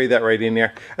kind of spray that right in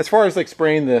there. As far as like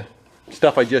spraying the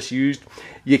stuff I just used,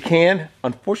 you can.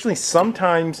 Unfortunately,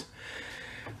 sometimes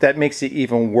that makes it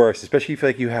even worse, especially if you feel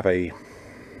like you have a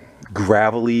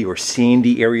gravelly or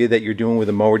sandy area that you're doing with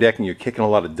a mower deck and you're kicking a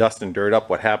lot of dust and dirt up.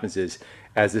 What happens is,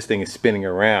 as this thing is spinning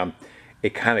around,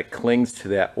 it kind of clings to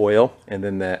that oil, and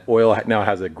then that oil now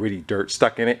has a gritty dirt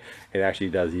stuck in it. It actually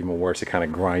does even worse. It kind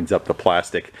of grinds up the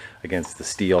plastic against the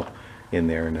steel in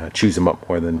there and chews them up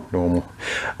more than normal.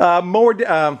 Mower,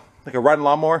 like a riding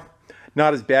lawnmower,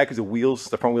 not as bad because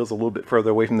the front wheel's a little bit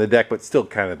further away from the deck, but still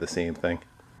kind of the same thing.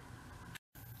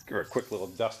 Let's give her a quick little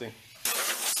dusting.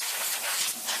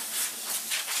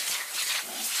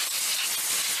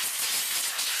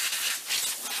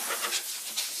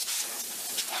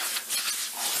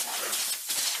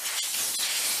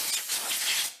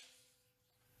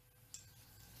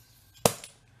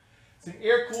 It's an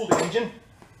air-cooled engine.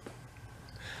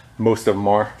 Most of them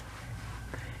are.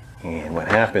 And what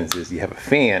happens is you have a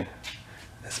fan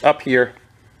that's up here,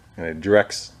 and it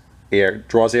directs air,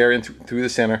 draws air in through the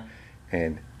center,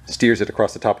 and steers it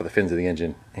across the top of the fins of the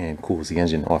engine and cools the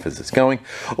engine off as it's going.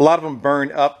 A lot of them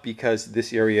burn up because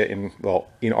this area,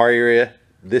 in our area,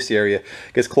 this area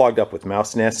gets clogged up with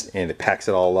mouse nests, and it packs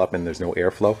it all up, and there's no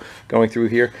airflow going through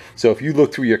here. So if you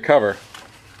look through your cover,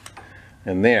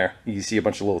 and there you see a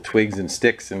bunch of little twigs and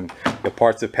sticks and the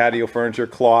parts of patio furniture,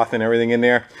 cloth, and everything in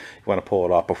there. You want to pull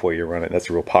it off before you run it.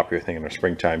 That's a real popular thing in the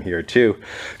springtime here too.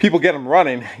 People get them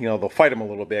running, you know, they'll fight them a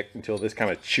little bit until this kind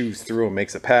of chews through and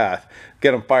makes a path.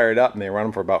 Get them fired up, and they run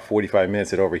them for about 45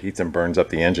 minutes. It overheats and burns up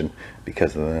the engine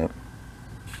because of that.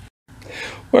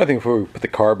 One other thing before we put the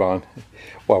carb on,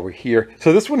 while we're here.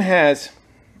 So this one has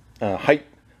height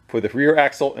for the rear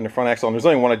axle and the front axle, and there's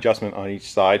only one adjustment on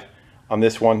each side. On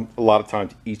this one, a lot of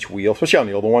times each wheel, especially on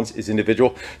the older ones, is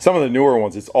individual. Some of the newer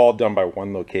ones, it's all done by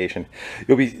one location.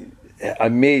 You'll be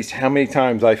amazed how many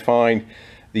times I find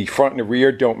the front and the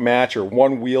rear don't match, or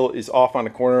one wheel is off on the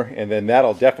corner, and then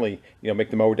that'll definitely, you know,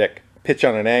 make the mower deck pitch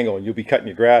on an angle, and you'll be cutting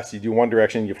your grass. You do one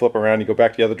direction, you flip around, you go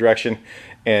back the other direction,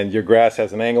 and your grass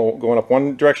has an angle going up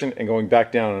one direction and going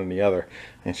back down on the other.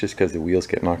 And it's just because the wheels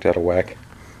get knocked out of whack.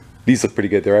 These look pretty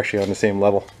good. They're actually on the same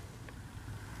level.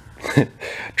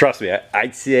 Trust me,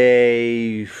 I'd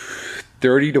say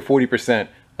 30 to 40%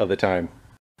 of the time.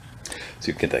 So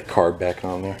you can get that carb back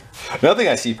on there. Another thing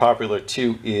I see popular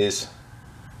too is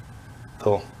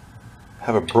they'll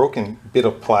have a broken bit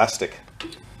of plastic.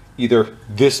 Either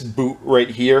this boot right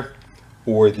here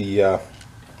or the,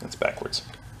 that's backwards.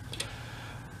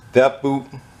 That boot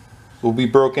will be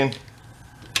broken,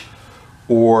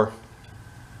 or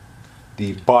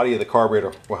the body of the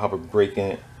carburetor will have a break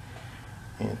in it.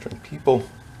 And from people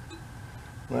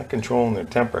not controlling their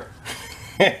temper,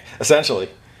 essentially,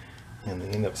 and they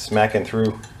end up smacking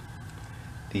through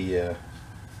the,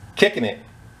 kicking it,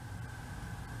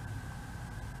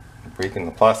 breaking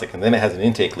the plastic, and then it has an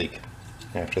intake leak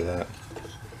after that.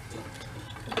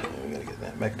 We gotta get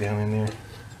that back down in there.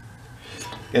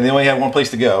 And they only have one place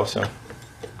to go, so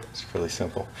it's really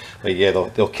simple. But yeah,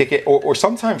 they'll kick it, or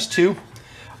sometimes too,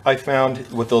 I found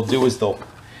what they'll do is they'll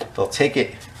take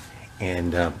it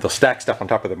and they'll stack stuff on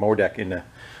top of the mower deck in the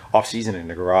off season in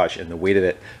the garage, and the weight of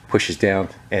it pushes down,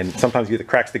 and sometimes either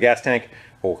cracks the gas tank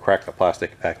or crack the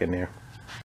plastic back in there.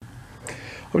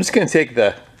 I'm just going to take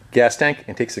the gas tank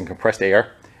and take some compressed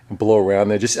air and blow around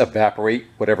there, just evaporate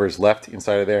whatever is left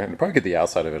inside of there, and probably get the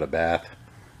outside of it a bath.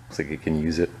 Looks like you can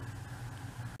use it.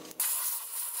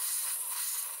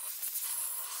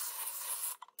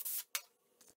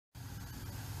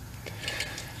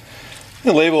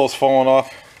 The label is falling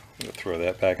off. We'll throw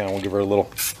that back on. We'll give her a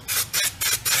little,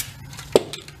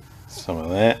 some of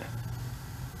that.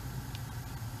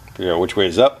 Figure out which way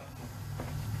is up.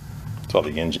 It's all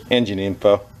the engine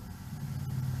info.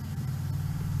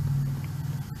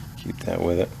 Keep that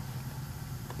with it.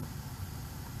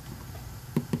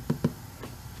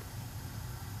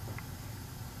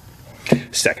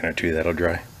 A second or two, that'll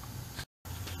dry.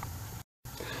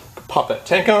 Pop that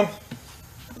tank on.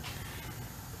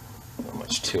 Not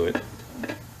much to it.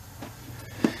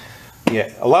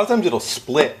 Yeah, a lot of times it'll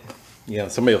split. You know,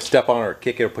 somebody will step on it or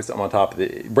kick it or put something on top of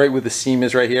it. Right where the seam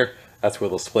is right here, that's where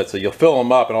they'll split. So you'll fill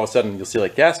them up, and all of a sudden you'll see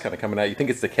like gas kind of coming out. You think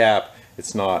it's the cap.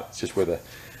 It's not. It's just where the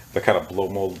kind of blow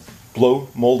mold blow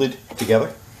molded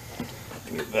together.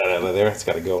 Get that out of there. It's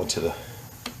got to go into the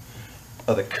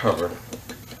other cover.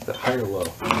 The high or low?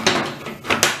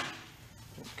 The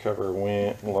cover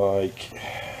went like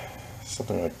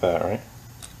something like that, right?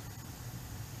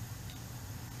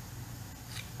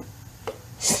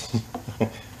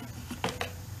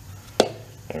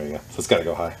 There we go. So it's got to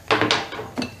go high. Got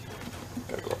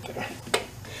to go up there.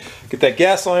 Get that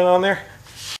gas line on there.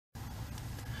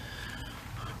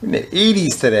 We're in the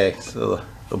 80s today, so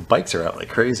the bikes are out like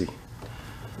crazy.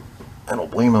 I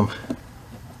don't blame them.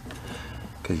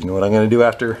 Because you know what I'm going to do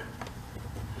after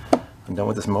I'm done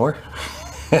with this mower?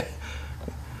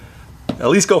 At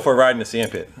least go for a ride in the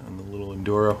sandpit on the little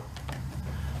Enduro.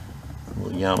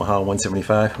 Little Yamaha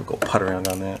 175. We'll go putt around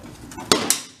on that.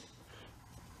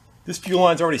 This fuel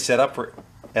line's already set up for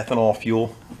ethanol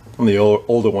fuel. Some of the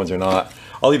older ones are not.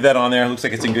 I'll leave that on there. It looks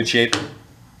like it's in good shape.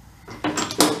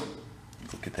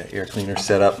 Get that air cleaner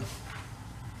set up.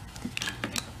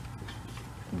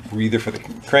 Breather for the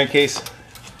crankcase.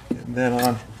 Get that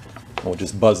on. And we'll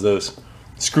just buzz those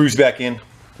screws back in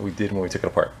that we did when we took it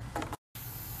apart. I'm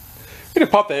gonna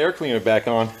pop the air cleaner back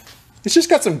on. It's just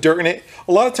got some dirt in it.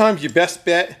 A lot of times your best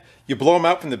bet, you blow them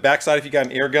out from the backside if you got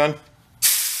an air gun.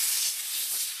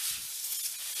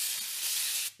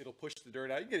 It'll push the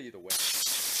dirt out. You get it either way.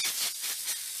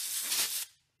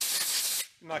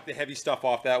 Knock the heavy stuff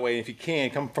off that way. If you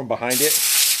can, come from behind it.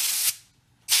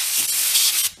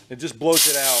 It just blows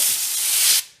it out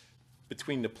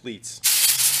between the pleats.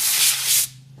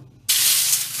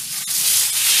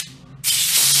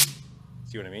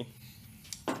 See what I mean?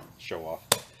 Show off.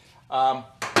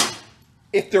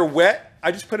 If they're wet,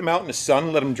 I just put them out in the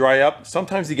sun, let them dry up.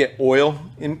 Sometimes they get oil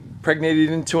impregnated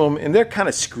into them, and they're kind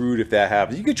of screwed if that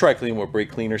happens. You could try cleaning with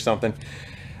brake clean or something.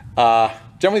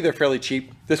 Generally, they're fairly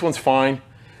cheap. This one's fine.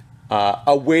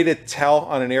 A way to tell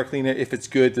on an air cleaner if it's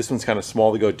good, this one's kind of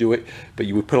small to go do it, but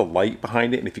you would put a light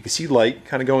behind it, and if you can see light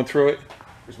kind of going through it,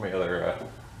 here's my other,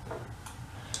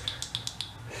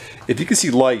 if you can see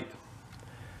light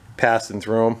passing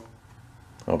through them,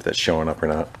 I don't know if that's showing up or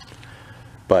not,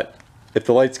 but if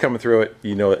the light's coming through it,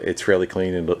 you know it's fairly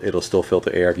clean and it'll still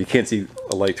filter air. If you can't see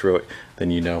a light through it,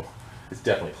 then you know it's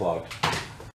definitely clogged.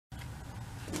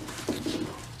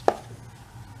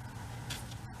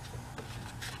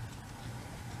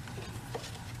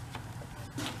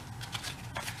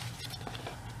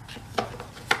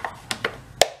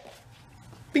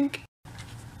 Bink.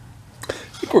 I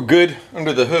think we're good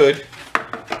under the hood.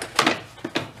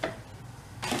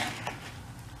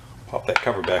 Pop that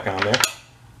cover back on there.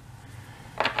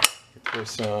 Throw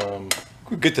some.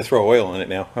 We're good to throw oil in it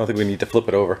now. I don't think we need to flip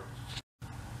it over.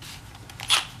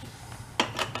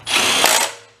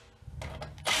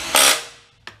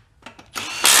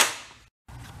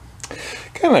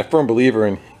 Kind of a firm believer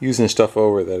in using stuff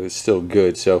over that is still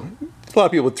good. So a lot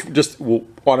of people just will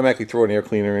automatically throw an air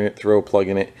cleaner in it, throw a plug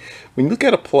in it. When you look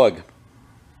at a plug,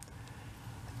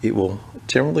 it will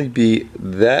generally be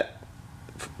that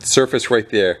surface right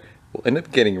there will end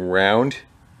up getting round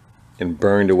and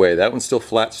burned away. That one's still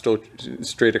flat, still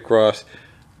straight across.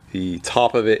 The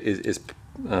top of it is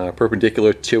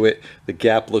perpendicular to it. The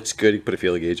gap looks good. You put a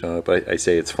feeler gauge on it, but I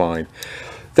say it's fine.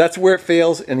 That's where it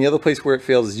fails, and the other place where it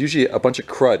fails is usually a bunch of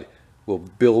crud will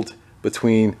build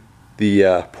between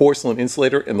the porcelain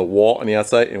insulator and the wall on the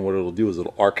outside, and what it'll do is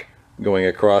it'll arc going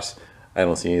across. I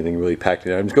don't see anything really packed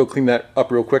in there. I'm just going to clean that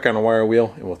up real quick on a wire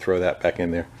wheel, and we'll throw that back in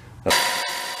there.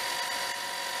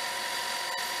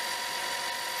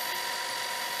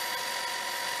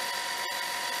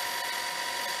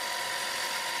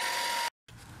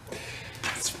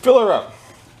 Let's fill her up.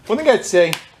 One thing I'd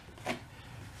say,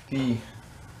 as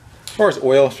far as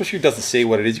oil, especially if it doesn't say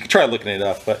what it is, you can try looking it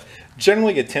up, but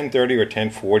generally a 1030 or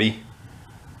 1040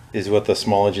 is what the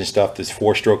small engine stuff, this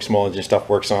 4-stroke small engine stuff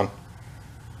works on.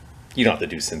 You don't have to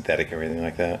do synthetic or anything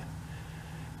like that.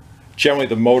 Generally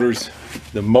the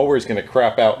mower is going to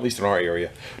crap out, at least in our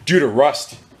area, due to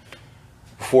rust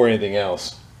before anything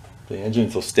else. The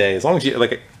engines will stay, as long as you,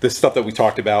 like the stuff that we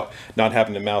talked about, not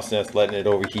having the mouse nest, letting it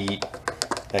overheat,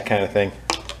 that kind of thing.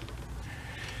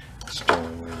 Just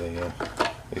where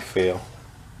they fail.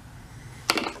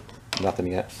 Nothing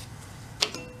yet.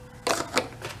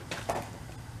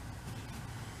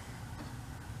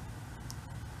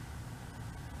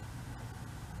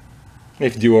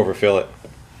 If you do overfill it,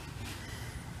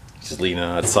 just lean it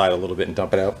on its side a little bit and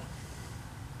dump it out.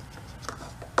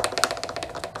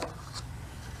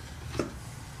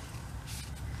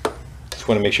 Just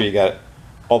want to make sure you got it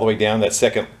all the way down, that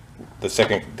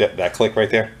click right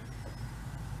there.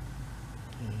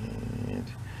 And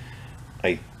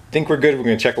I think we're good. We're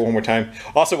going to check it one more time.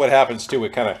 Also, what happens too,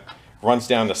 it kind of runs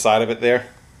down the side of it there.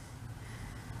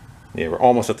 Yeah, we're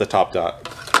almost at the top dot.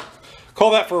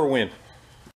 Call that for a win.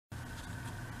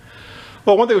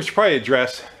 Well, one thing we should probably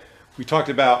address, we talked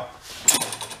about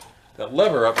that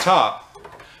lever up top.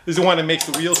 This is the one that makes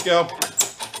the wheels go.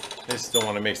 This is the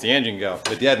one that makes the engine go.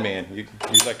 The dead man, you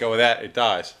let go of that, it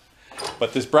dies.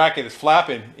 But this bracket is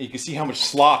flapping, and you can see how much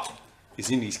slop is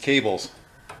in these cables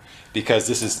because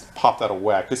this is popped out of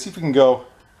whack. Let's see if we can go.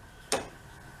 That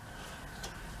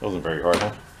wasn't very hard,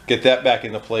 huh? Get that back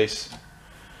into place.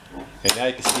 And now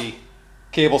you can see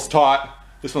cable's taut.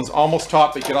 This one's almost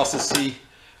taut, but you can also see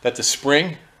that the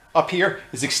spring up here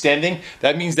is extending.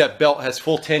 That means that belt has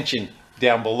full tension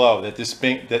down below, that this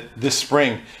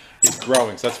spring is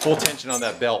growing. So that's full tension on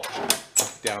that belt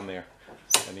down there.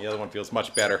 And the other one feels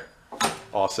much better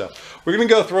also. We're gonna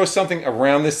go throw something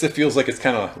around this that feels like it's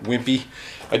kind of wimpy.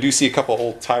 I do see a couple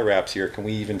old tie wraps here. Can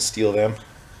we even steal them?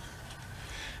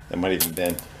 That might even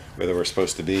bend where they were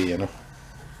supposed to be, you know?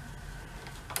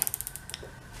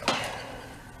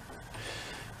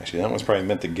 Actually, that one's probably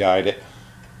meant to guide it.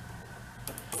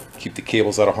 Keep the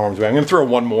cables out of harm's way. I'm gonna throw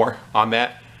one more on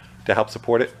that to help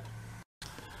support it.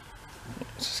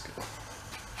 Let's just go.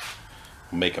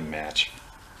 Make a match.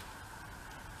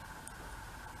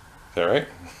 Is that right?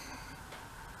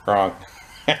 Wrong.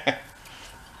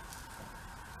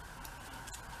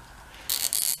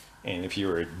 And if you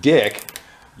were a dick,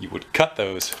 you would cut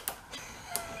those.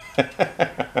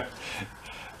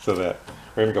 So that,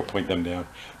 we're gonna go point them down.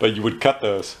 But you would cut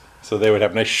those so they would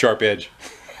have a nice sharp edge.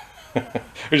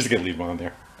 We're just gonna leave them on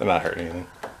there. They're not hurting anything.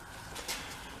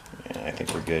 Yeah, I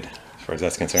think we're good as far as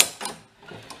that's concerned.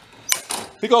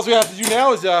 I think all we have to do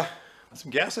now is put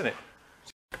some gas in it.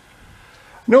 I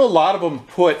know a lot of them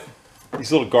put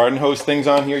these little garden hose things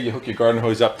on here. You hook your garden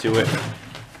hose up to it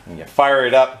and you fire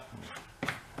it up.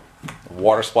 The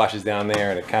water splashes down there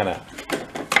and it kind of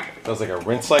does like a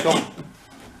rinse cycle.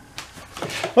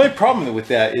 The only problem with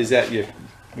that is that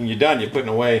when you're done, you're putting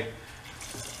away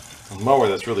a mower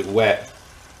that's really wet.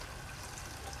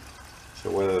 So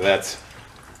whether that's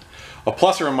a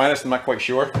plus or a minus, I'm not quite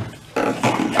sure.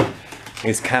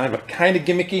 It's kind of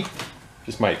gimmicky,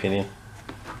 just my opinion.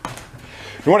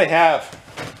 And what I have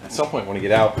at some point when I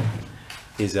get out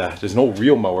is there's an old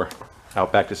reel mower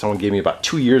out back that someone gave me about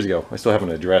 2 years ago. I still haven't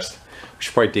addressed. We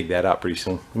should probably dig that up pretty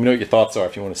soon. Let me know what your thoughts are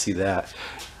if you want to see that.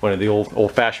 One of the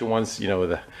old-fashioned ones, you know, where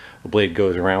the blade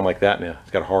goes around like that, and it's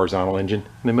got a horizontal engine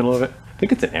in the middle of it. I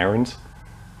think it's an Aaron's.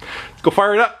 Let's go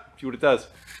fire it up, see what it does.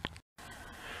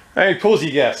 How many pulls do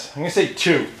you guess? I'm gonna say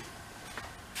 2.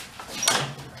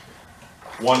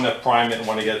 One to prime it and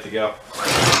one to get it to go.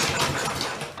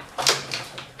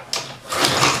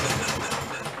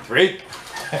 3?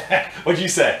 What'd you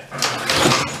say?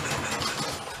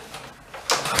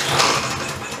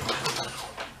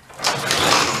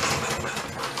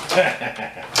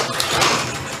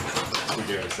 We'll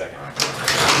give it a second.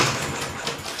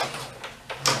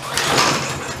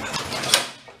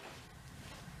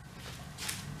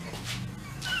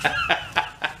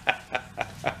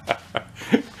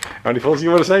 How many pulls do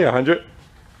you want to say? 100?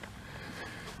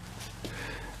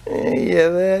 Yeah,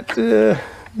 that,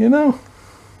 you know,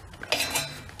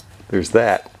 there's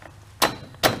that.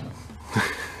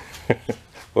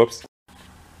 Whoops.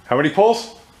 How many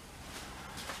pulls?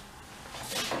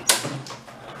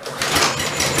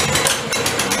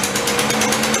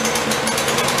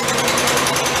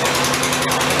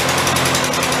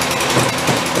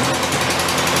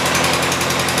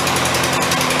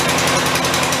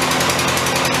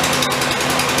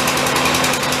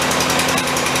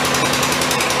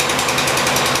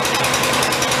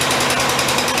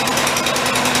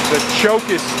 The choke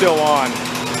is still on.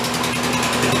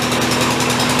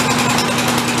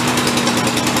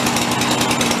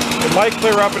 It might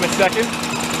clear up in a second,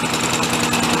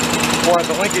 or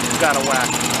the linkage is out of whack.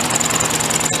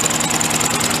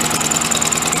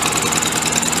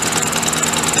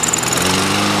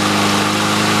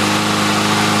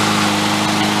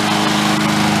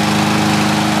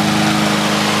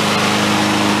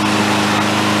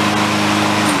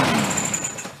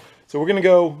 So we're gonna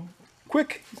go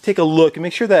quick, take a look and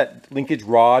make sure that linkage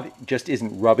rod just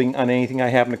isn't rubbing on anything I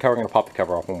have in the cover. I'm going to pop the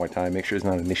cover off one more time, make sure there's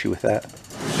not an issue with that.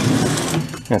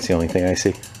 That's the only thing I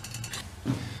see.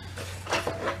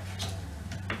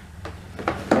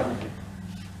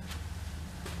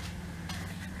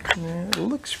 Yeah, it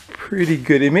looks pretty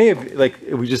good. It may have, like,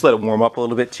 if we just let it warm up a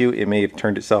little bit too, it may have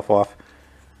turned itself off.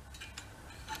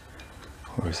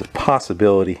 Or is a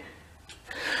possibility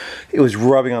it was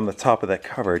rubbing on the top of that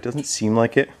cover. It doesn't seem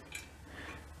like it.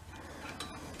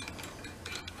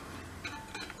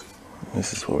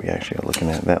 This is what we actually are looking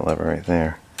at, that lever right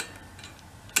there.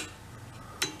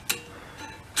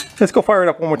 Let's go fire it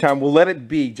up one more time. We'll let it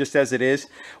be just as it is.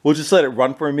 We'll just let it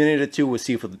run for a minute or two. We'll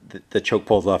see if the choke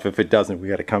pulls off. If it doesn't, we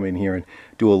got to come in here and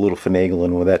do a little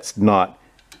finagling where that's not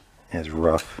as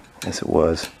rough as it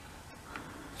was.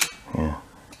 Yeah,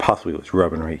 possibly it was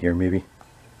rubbing right here, maybe.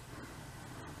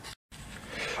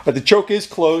 The choke is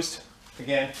closed.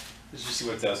 Again, let's just see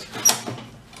what it does.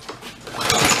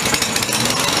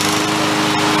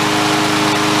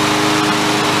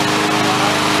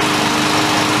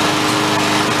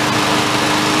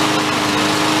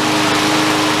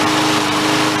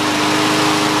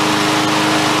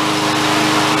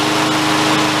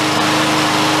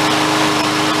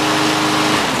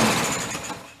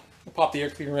 Pop the air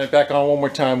cleaner right back on one more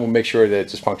time. We'll make sure that it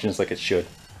just functions like it should.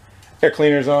 Air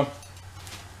cleaner's on.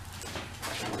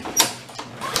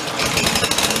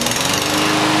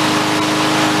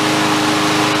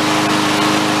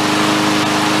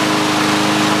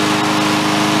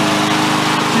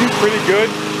 Seems pretty good.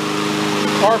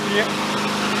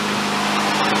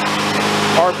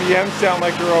 RPM sound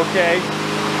like they're okay.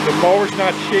 The mower's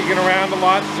not shaking around a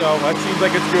lot, so that seems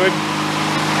like it's good.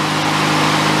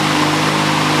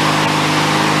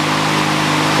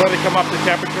 Let it come up to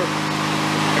temperature.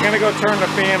 I'm gonna go turn the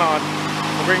fan on.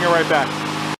 I'll bring you right back.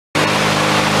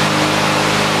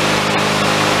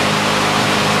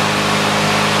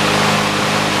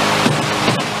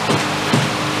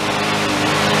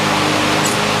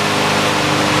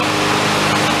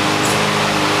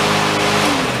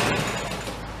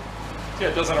 See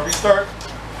how it does on a restart.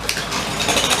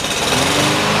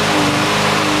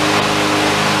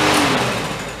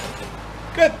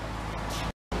 Good.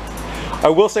 I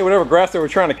will say whatever grass they were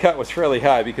trying to cut was fairly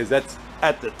high because that's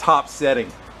at the top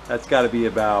setting. That's got to be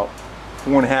about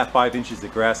 4.5, 5 inches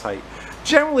of grass height.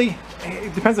 Generally,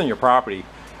 it depends on your property.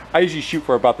 I usually shoot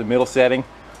for about the middle setting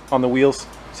on the wheels.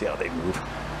 See how they move.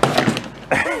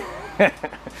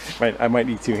 I might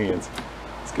need 2 hands.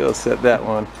 Let's go set that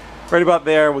one. Right about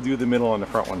there, we'll do the middle on the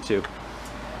front one too.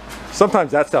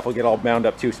 Sometimes that stuff will get all bound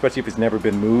up too, especially if it's never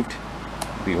been moved.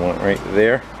 We want it right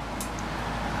there.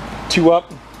 2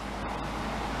 up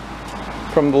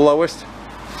from the lowest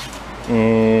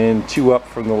and 2 up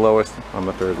from the lowest on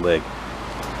the 3rd leg.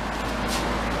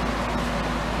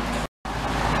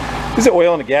 This is the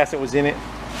oil and the gas that was in it.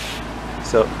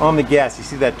 So on the gas, you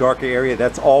see that darker area?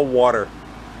 That's all water.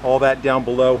 All that down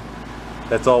below,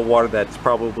 that's all water. That's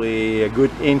probably a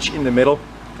good inch in the middle,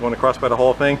 going across by the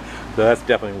whole thing. So that's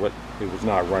definitely what it was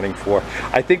not running for.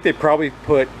 I think they probably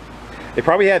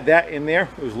had that in there.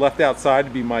 It was left outside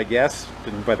to be my guess,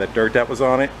 by the dirt that was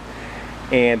on it.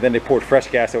 And then they poured fresh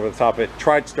gas over the top of it,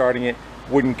 tried starting it,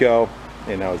 wouldn't go,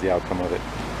 and that was the outcome of it.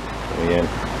 In the end.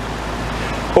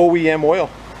 OEM oil.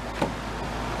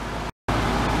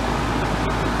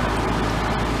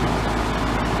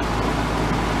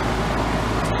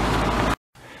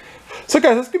 So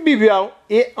guys, that's gonna be about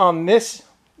it on this.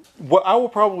 What I will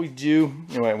probably do,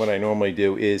 what I normally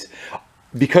do is,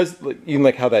 because even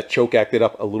like how that choke acted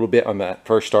up a little bit on that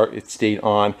first start, it stayed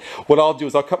on. What I'll do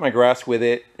is I'll cut my grass with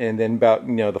it, and then about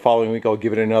the following week I'll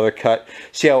give it another cut,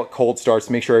 see how it cold starts,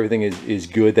 make sure everything is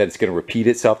good, that it's going to repeat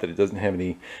itself, that it doesn't have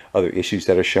any other issues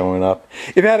that are showing up.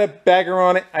 If it had a bagger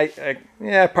on it,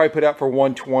 I'd probably put it out for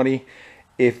 120.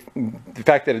 If the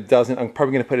fact that it doesn't, I'm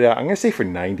probably going to put it out, I'm going to say for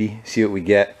 90, see what we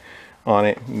get on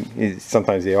it.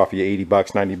 Sometimes they offer you 80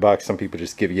 bucks, 90 bucks. Some people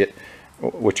just give you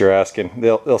what you're asking.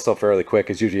 They'll sell fairly quick.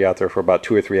 It's usually out there for about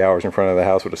 2 or 3 hours in front of the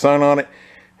house with a sign on it,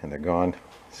 and they're gone.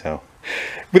 So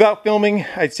without filming,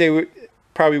 I'd say we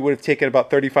probably would have taken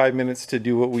about 35 minutes to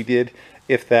do what we did,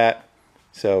 if that.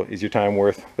 So is your time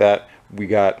worth that? We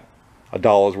got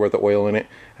 $1 worth of oil in it.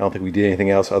 I don't think we did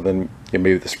anything else other than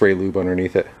maybe the spray lube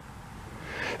underneath it.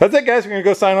 That's it, guys. We're gonna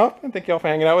go sign off, and thank y'all for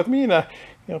hanging out with me. And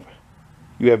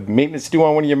you have maintenance to do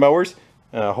on one of your mowers.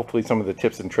 Hopefully some of the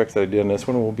tips and tricks that I did on this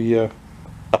one will be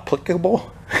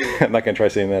applicable. I'm not going to try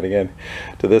saying that again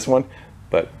to this one.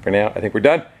 But for now, I think we're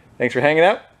done. Thanks for hanging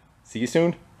out. See you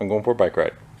soon. I'm going for a bike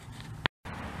ride.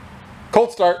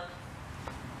 Cold start.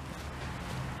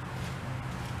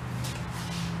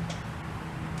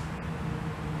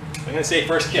 I'm going to say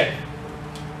first kick.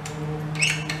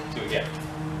 See what we get.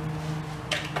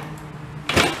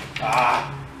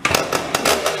 Ah!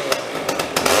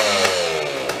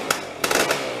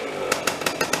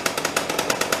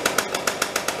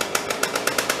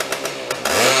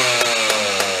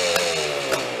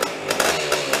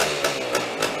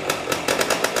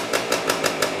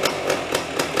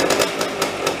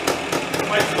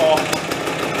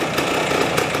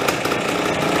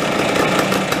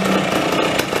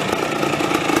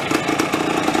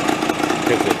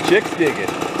 Because the chicks dig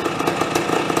it.